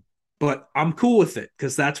 But I'm cool with it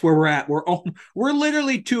because that's where we're at. We're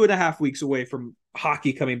literally 2.5 weeks away from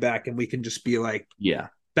hockey coming back, and we can just be like,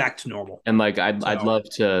 back to normal. And like, I'd love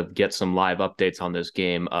to get some live updates on this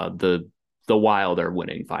game. The Wild are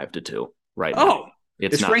winning 5-2 right now. Oh,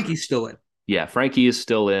 is Frankie still in? Yeah, Frankie is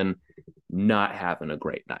still in, not having a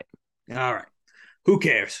great night. All right. Who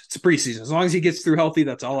cares? It's a preseason. As long as he gets through healthy,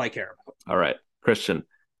 that's all I care about. All right, Christian,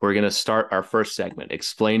 we're going to start our first segment.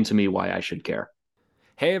 Explain to me why I should care.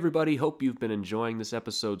 Hey, everybody. Hope you've been enjoying this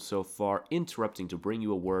episode so far. Interrupting to bring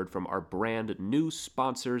you a word from our brand new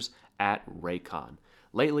sponsors at Raycon.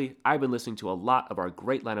 Lately, I've been listening to a lot of our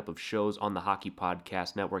great lineup of shows on the Hockey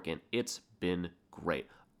Podcast Network, and it's been great.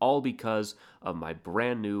 All because of my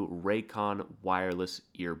brand new Raycon wireless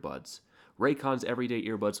earbuds. Raycon's everyday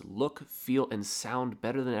earbuds look, feel, and sound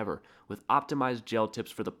better than ever with optimized gel tips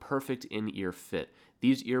for the perfect in-ear fit.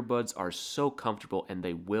 These earbuds are so comfortable and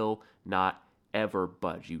they will not ever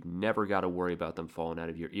budge. You never got to worry about them falling out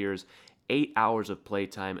of your ears. 8 hours of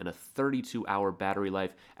playtime and a 32-hour battery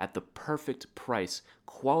life at the perfect price.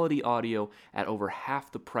 Quality audio at over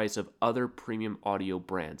half the price of other premium audio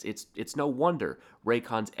brands. It's no wonder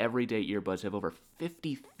Raycon's everyday earbuds have over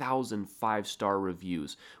 50,000 five-star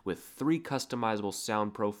reviews with 3 customizable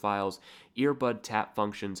sound profiles, earbud tap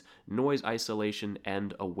functions, noise isolation,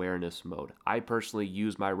 and awareness mode. I personally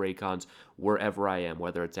use my Raycons wherever I am,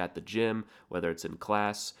 whether it's at the gym, whether it's in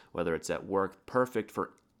class, whether it's at work. Perfect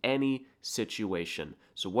for any situation.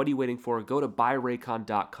 So what are you waiting for? Go to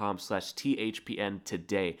buyraycon.com/THPN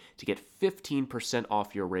today to get 15%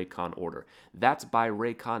 off your Raycon order. That's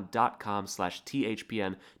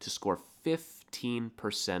buyraycon.com/THPN to score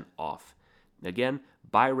 15% off. Again,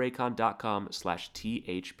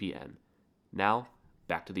 buyraycon.com/THPN. Now,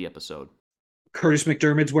 back to the episode. Curtis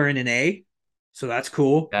McDermott's wearing an A, so that's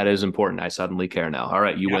cool. That is important. I suddenly care now. All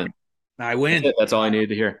right, you win. I win. That's all I needed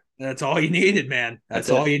to hear. That's all you needed, man.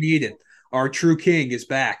 That's all you needed. Our true king is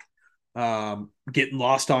back. Getting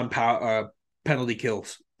lost on penalty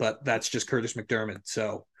kills, but that's just Curtis McDermott.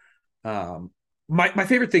 So my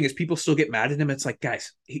favorite thing is people still get mad at him. It's like,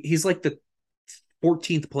 guys, he's like the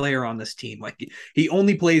 14th player on this team. Like he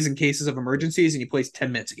only plays in cases of emergencies and he plays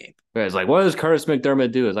 10 minutes a game. It's like, what does Curtis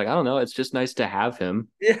McDermott do? It's like, I don't know. It's just nice to have him.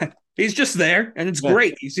 Yeah. He's just there and it's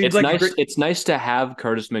great. He seems like nice. It's nice to have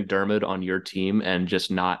Curtis McDermott on your team and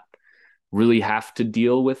just not really have to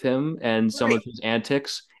deal with him and some of his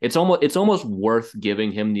antics. It's almost worth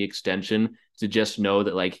giving him the extension to just know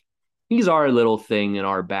that like he's our little thing in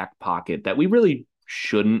our back pocket that we really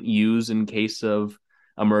shouldn't use in case of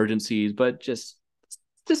emergencies, but just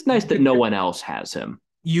nice that no one else has him.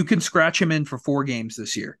 You can scratch him in for 4 games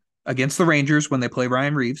this year against the Rangers when they play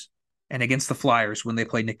Ryan Reeves and against the Flyers when they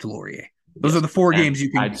play Nick Delorier. Those are the 4 games you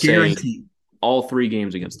can guarantee. All 3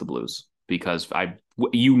 games against the Blues because the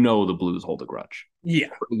Blues hold a grudge. Yeah.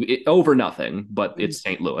 Over nothing, but it's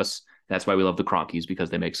St. Louis. That's why we love the Cronkies because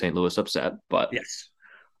they make St. Louis upset. But yes.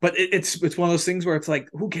 But it's one of those things where it's like,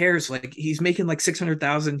 who cares? Like he's making like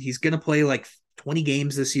 600,000. He's going to play like 20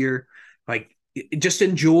 games this year. Like just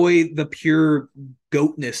enjoy the pure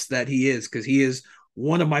goatness that he is because he is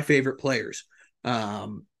one of my favorite players.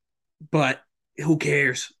 But who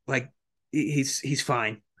cares? Like he's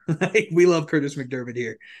fine. We love Curtis McDermott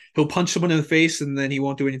here. He'll punch someone in the face and then he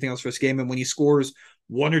won't do anything else for this game. And when he scores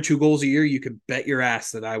 1 or 2 goals a year, you can bet your ass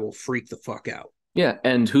that I will freak the fuck out. Yeah,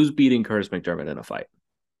 and who's beating Curtis McDermott in a fight?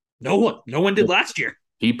 No one. No one did last year.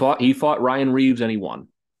 He fought Ryan Reeves and he won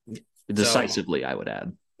decisively. I would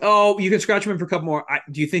add. Oh, you can scratch him in for a couple more.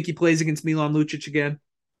 Do you think he plays against Milan Lucic again?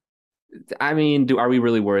 I mean, are we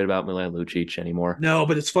really worried about Milan Lucic anymore? No,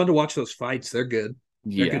 but it's fun to watch those fights. They're good.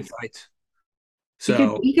 They're good fights.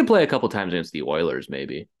 So he can play a couple times against the Oilers,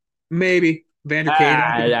 maybe. Maybe Vander Kane.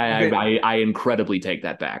 I incredibly take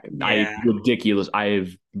that back. Yeah. Ridiculous.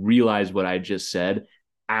 I've realized what I just said.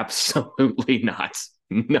 Absolutely not.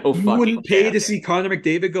 No, you wouldn't pay to see Connor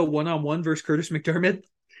McDavid go 1-on-1 versus Curtis McDermott?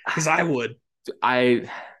 Because I would. It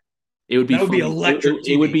would be. That would be electric.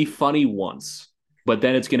 It would be funny once, but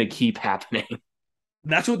then it's going to keep happening.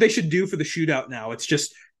 That's what they should do for the shootout now. It's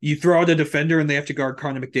just you throw out a defender and they have to guard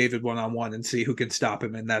Connor McDavid 1-on-1 and see who can stop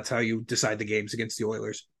him, and that's how you decide the games against the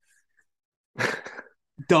Oilers.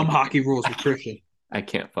 Dumb hockey rules with Christian. I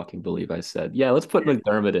can't fucking believe I said, yeah, let's put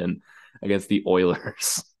McDermott in against the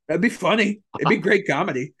Oilers. That'd be funny. It'd be great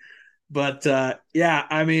comedy. But yeah,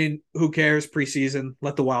 I mean, who cares? Preseason.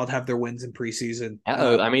 Let the Wild have their wins in preseason.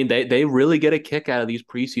 I mean, they really get a kick out of these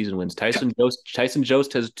preseason wins. Tyson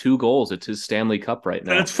Jost has 2 goals. It's his Stanley Cup right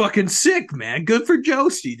now. That's fucking sick, man. Good for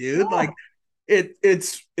Josty, dude. Yeah. Like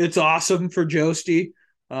it's awesome for Josty.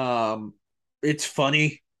 It's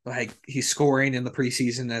funny. Like he's scoring in the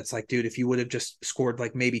preseason. That's like, dude, if you would have just scored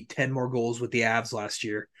like maybe 10 more goals with the Avs last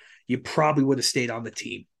year, you probably would have stayed on the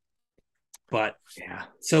team. But yeah,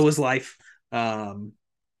 so is life. But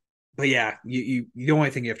yeah, you the only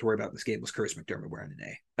thing you have to worry about in this game was Curtis McDermott wearing an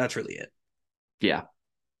A. That's really it. Yeah.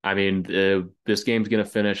 I mean, this game's going to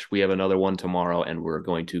finish. We have another one tomorrow, and we're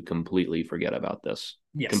going to completely forget about this.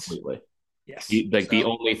 Yes. Completely. Yes. The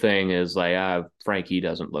only thing is like Frankie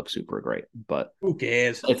doesn't look super great, but who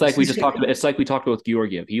cares? It's like we talked about. It's like we talked about with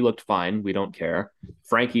Georgiev. He looked fine. We don't care.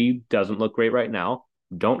 Frankie doesn't look great right now.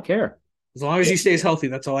 Don't care. As long as he stays healthy,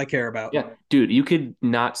 that's all I care about. Yeah, dude, you could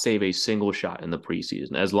not save a single shot in the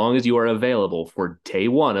preseason. As long as you are available for day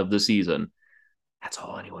 1 of the season, that's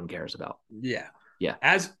all anyone cares about. Yeah. Yeah.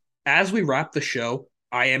 As we wrap the show,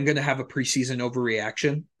 I am going to have a preseason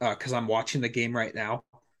overreaction because I'm watching the game right now.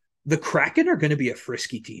 The Kraken are going to be a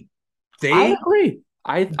frisky team. I They agree.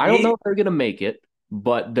 I don't know if they're going to make it,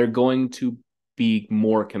 but they're going to be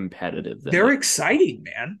more competitive than they're exciting,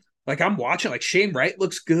 man. Like I'm watching, like Shane Wright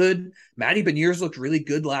looks good. Matty Beniers looked really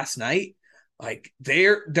good last night. Like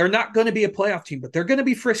they're not going to be a playoff team, but they're going to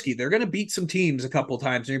be frisky. They're going to beat some teams a couple of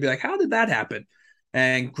times, and you'll be like, "How did that happen?"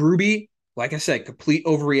 And Gruby, like I said, complete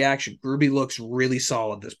overreaction. Gruby looks really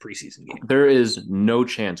solid this preseason game. There is no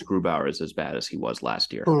chance Grubauer is as bad as he was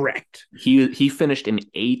last year. Correct. He finished in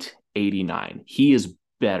 889. He is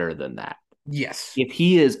better than that. Yes. If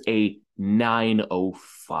he is a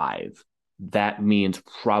 905, that means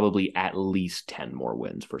probably at least 10 more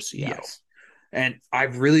wins for Seattle. Yes. And I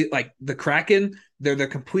really like the Kraken. They're the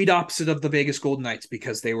complete opposite of the Vegas Golden Knights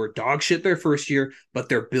because they were dog shit their first year, but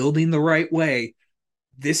they're building the right way.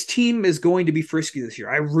 This team is going to be frisky this year.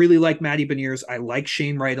 I really like Matty Beniers. I like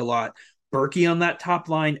Shane Wright a lot. Berkey on that top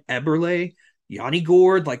line, Eberle, Yanni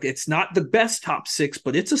Gord. Like it's not the best top six,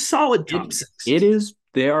 but it's a solid top six. It is.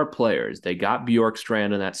 They are players. They got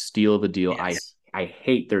Bjorkstrand and that steal of a deal. Yes. I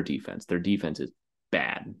hate their defense. Their defense is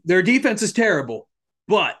bad. Their defense is terrible,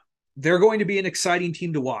 but they're going to be an exciting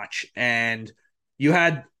team to watch. And you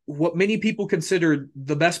had what many people considered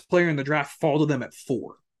the best player in the draft fall to them at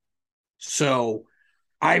 4. So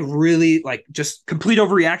I really like just complete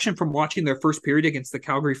overreaction from watching their first period against the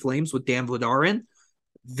Calgary Flames with Dan Vladar in.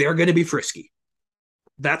 They're going to be frisky.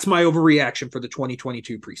 That's my overreaction for the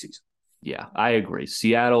 2022 preseason. Yeah, I agree.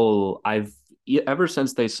 Seattle, ever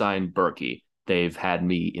since they signed Berkey, they've had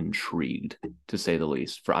me intrigued, to say the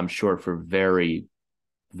least. I'm sure for very,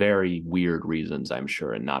 very weird reasons, I'm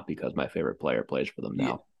sure, and not because my favorite player plays for them now.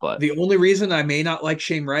 Yeah. But the only reason I may not like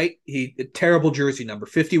Shane Wright, terrible jersey number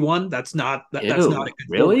 51. That's not a good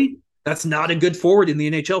really. Forward. That's not a good forward in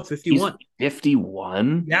the NHL. 51.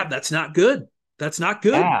 51. Yeah, that's not good. That's not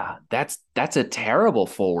good. Yeah, that's a terrible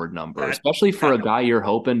forward number, especially for a guy you're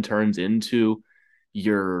hoping turns into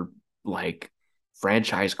your like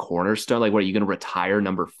franchise cornerstone. Like, what are you going to retire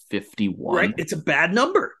number 51? Right, it's a bad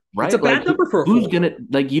number. Right, it's a bad number for a who's forward. Gonna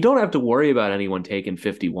like. You don't have to worry about anyone taking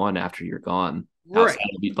 51 after you're gone. Right,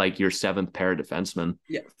 like your 7th pair defenseman.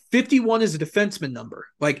 Yeah, 51 is a defenseman number.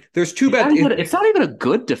 Like, there's two bad. It's not even a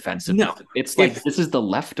good defensive. No, it's like this is the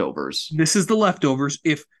leftovers. This is the leftovers.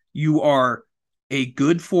 If you are a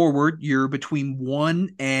good forward, you're between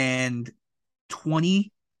 1 and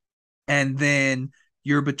 20, and then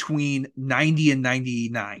you're between 90 and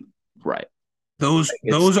 99. Right. Those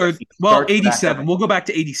are 87. We'll go back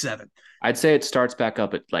to 87. I'd say it starts back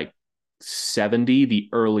up at like 70. The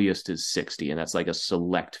earliest is 60, and that's like a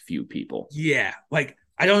select few people. Yeah, like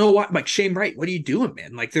I don't know what. Like Shane Wright, what are you doing,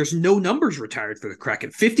 man? Like there's no numbers retired for the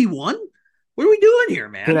Kraken. 51. What are we doing here,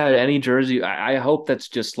 man? Could have any jersey. I hope that's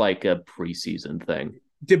just like a preseason thing.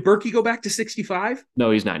 Did Berkey go back to 65?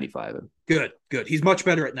 No, he's 95. Good. He's much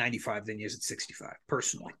better at 95 than he is at 65,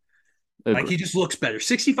 personally. Like, he just looks better.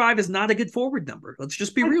 65 is not a good forward number. Let's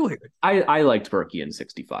just be real here. I liked Berkey in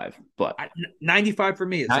 65, but 95 for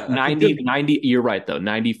me is 90. You're right, though.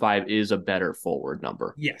 95 is a better forward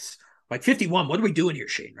number. Yes. Like 51, what are we doing here,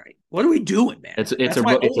 Shane Wright? What are we doing, man? It's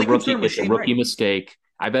a rookie mistake.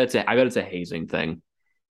 I bet it's a hazing thing.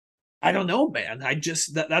 I don't know, man.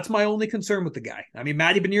 That's my only concern with the guy. I mean,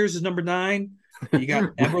 Matty Beniers is number 9. You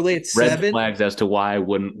got Eberle at 7. Red flags as to why I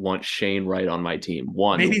wouldn't want Shane Wright on my team.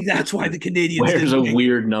 One, maybe that's why the Canadians. Where's a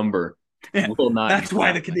weird number? Yeah, that's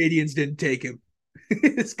why the Canadians didn't take him.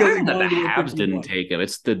 It's because the Habs didn't take him.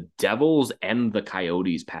 It's the Devils and the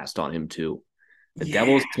Coyotes passed on him too. The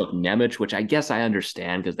Devils took Nemec, which I guess I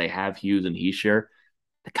understand because they have Hughes and Heischer.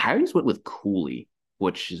 The Coyotes went with Cooley,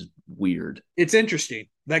 which is weird. It's interesting.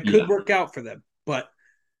 That could work out for them, but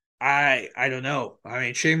I don't know. I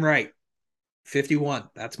mean, Shane Wright, 51.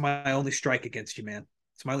 That's my only strike against you, man.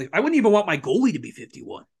 It's my. I wouldn't even want my goalie to be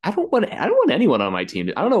 51. I don't want anyone on my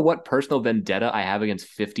team. I don't know what personal vendetta I have against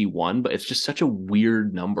 51, but it's just such a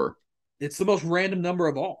weird number. It's the most random number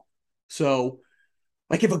of all. So,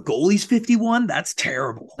 like, if a goalie's 51, that's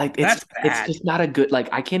terrible. Like, that's bad. It's just not a good. Like,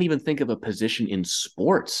 I can't even think of a position in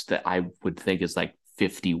sports that I would think is like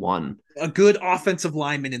 51. A good offensive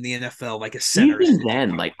lineman in the NFL, like a center. Even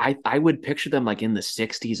then, like I would picture them like in the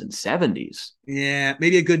 60s and 70s. Yeah,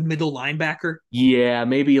 maybe a good middle linebacker. Yeah,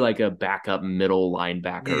 maybe like a backup middle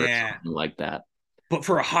linebacker or something like that. But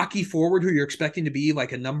for a hockey forward who you're expecting to be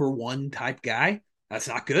like a number 1 type guy, that's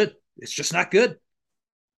not good. It's just not good.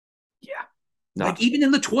 Yeah. Like even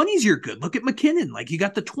in the 20s, you're good. Look at McKinnon. Like you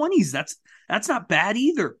got the 20s. That's not bad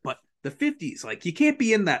either. But the 50s, like you can't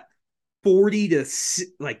be in that 40 to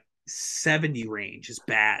like 70 range is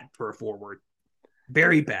bad for a forward.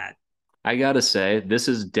 Very bad. I gotta say, this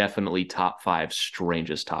is definitely top 5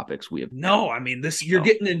 strangest topics we have. No, I mean this. You're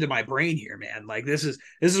getting into my brain here, man. Like this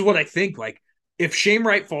is what I think. Like if Shane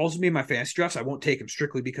Wright falls to me in my fantasy drafts, I won't take him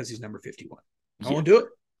strictly because he's number 51. I won't do it.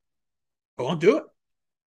 I won't do it.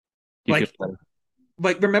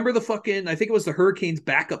 Like remember the fucking? I think it was the Hurricanes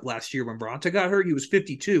backup last year when Bronta got hurt. He was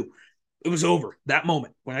 52. It was over that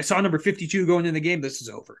moment when I saw number 52 going in the game. This is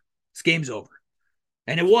over. This game's over,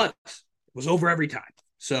 and it was. It was over every time.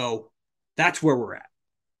 So that's where we're at.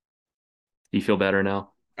 You feel better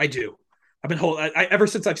now? I do. I've been ever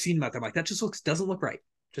since I've seen that. I'm like, that just doesn't look right.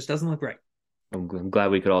 Just doesn't look right. I'm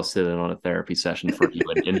glad we could all sit in on a therapy session for you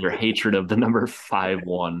in your hatred of the number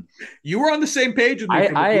 5-1. You were on the same page with me.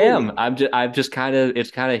 I am. I've just kind of,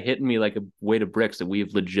 it's kind of hitting me like a weight of bricks that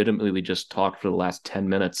we've legitimately just talked for the last 10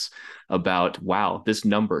 minutes about, wow, this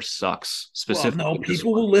number sucks. Specifically, well, no,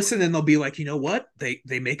 people will listen and they'll be like, you know what? They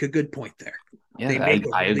make a good point there. Yeah,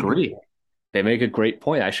 I agree. They make a great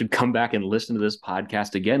point. I should come back and listen to this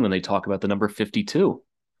podcast again when they talk about the number 52.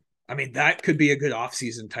 I mean, that could be a good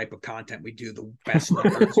off-season type of content. We do the best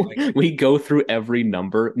numbers. We go through every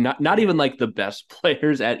number, not even like the best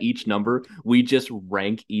players at each number. We just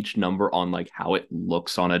rank each number on like how it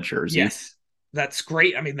looks on a jersey. Yes, that's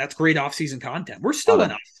great. I mean, that's great off-season content. We're still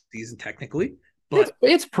in off-season technically, but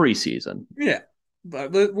it's preseason. Yeah,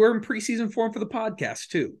 but we're in preseason form for the podcast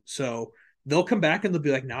too. So they'll come back and they'll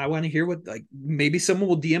be like, "Now I want to hear what." Like maybe someone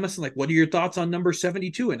will DM us and like, "What are your thoughts on number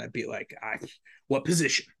 72?" And I'd be like, "What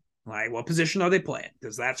position? Like, what position are they playing?"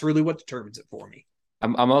 Because that's really what determines it for me.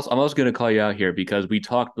 I'm also going to call you out here because we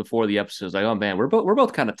talked before the episode. Like, oh man, we're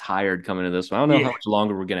both kind of tired coming into this one. I don't know how much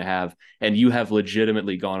longer we're going to have, and you have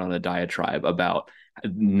legitimately gone on a diatribe about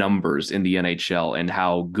numbers in the NHL and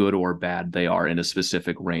how good or bad they are in a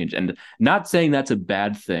specific range. And not saying that's a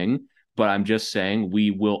bad thing, but I'm just saying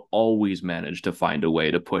we will always manage to find a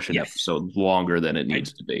way to push an episode longer than it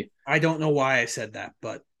needs to be. I don't know why I said that,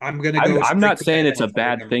 but I'm going to go. I'm not saying it's a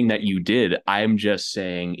bad thing that you did. I'm just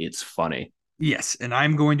saying it's funny. Yes, and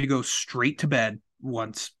I'm going to go straight to bed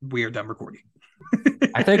once we are done recording.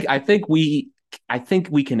 I think we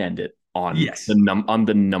can end it on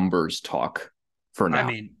the numbers talk for now.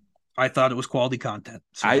 I mean, I thought it was quality content.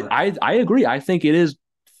 So I agree. I think it is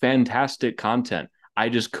fantastic content. I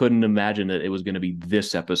just couldn't imagine that it was going to be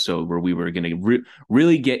this episode where we were going to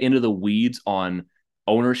really get into the weeds on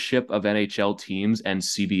ownership of NHL teams and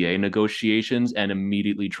CBA negotiations and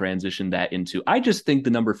immediately transition that into, I just think the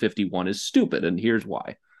number 51 is stupid. And here's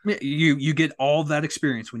why. You get all of that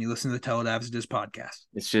experience when you listen to the Tell It Avs It Is podcast.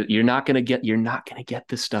 It's just, you're not going to get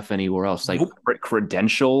this stuff anywhere else. Like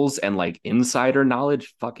credentials and like insider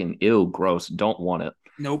knowledge, fucking ew, gross. Don't want it.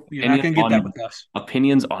 Nope. You're not going to get that with us.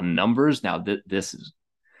 Opinions on numbers. Now this is,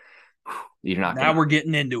 you're not. Now we're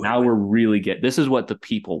getting into it. Now we're really this is what the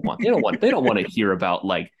people want. They don't want to hear about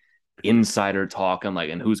like insider talk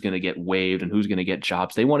and who's going to get waived and who's going to get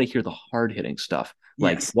jobs. They want to hear the hard hitting stuff.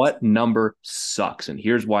 Like what number sucks. And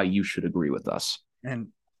here's why you should agree with us. And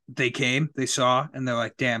they came, they saw, and they're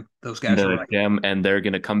like, damn, those guys are right. Damn, and they're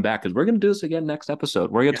going to come back because we're going to do this again next episode.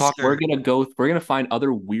 We're going to talk. Sir. We're going to find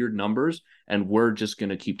other weird numbers and we're just going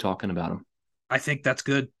to keep talking about them. I think that's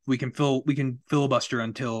good. We can filibuster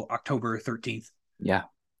until October 13th. Yeah.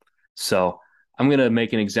 So I'm going to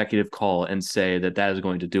make an executive call and say that is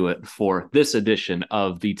going to do it for this edition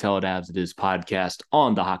of the Tell It Avs It Is podcast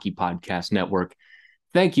on the Hockey Podcast Network.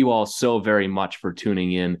 Thank you all so very much for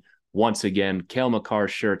tuning in. Once again, Cale Makar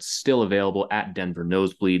shirts still available at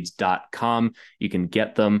denvernosebleeds.com. You can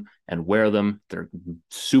get them and wear them. They're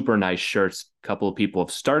super nice shirts. A couple of people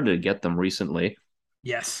have started to get them recently.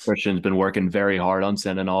 Yes. Christian's been working very hard on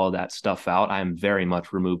sending all of that stuff out. I am very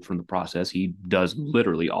much removed from the process. He does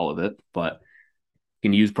literally all of it, but you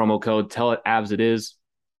can use promo code Tell It Avs It Is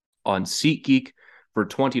on SeatGeek for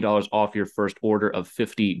 $20 off your first order of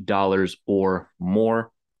 $50 or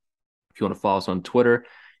more. If you want to follow us on Twitter,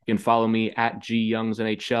 you can follow me at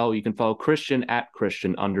GYoungsNHL. You can follow Christian at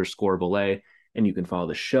Christian_Valet, and you can follow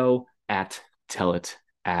the show at Tell It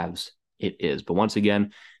Avs It Is. But once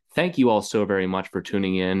again, thank you all so very much for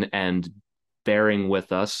tuning in and bearing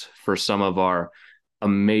with us for some of our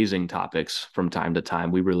amazing topics from time to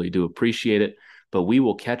time. We really do appreciate it, but we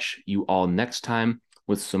will catch you all next time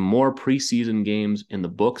with some more preseason games in the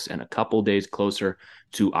books and a couple days closer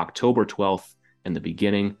to October 12th and the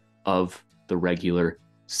beginning of the regular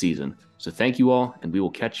season. So thank you all, and we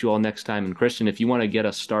will catch you all next time. And Christian, if you want to get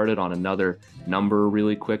us started on another number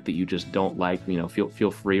really quick that you just don't like,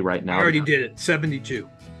 feel free right now. I already did it. 72.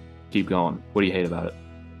 Keep going. What do you hate about it?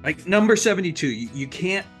 Like number 72, you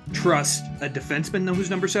can't trust a defenseman who's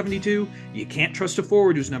number 72. You can't trust a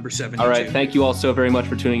forward who's number 72. All right. Thank you all so very much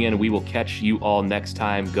for tuning in. We will catch you all next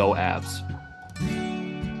time. Go Avs.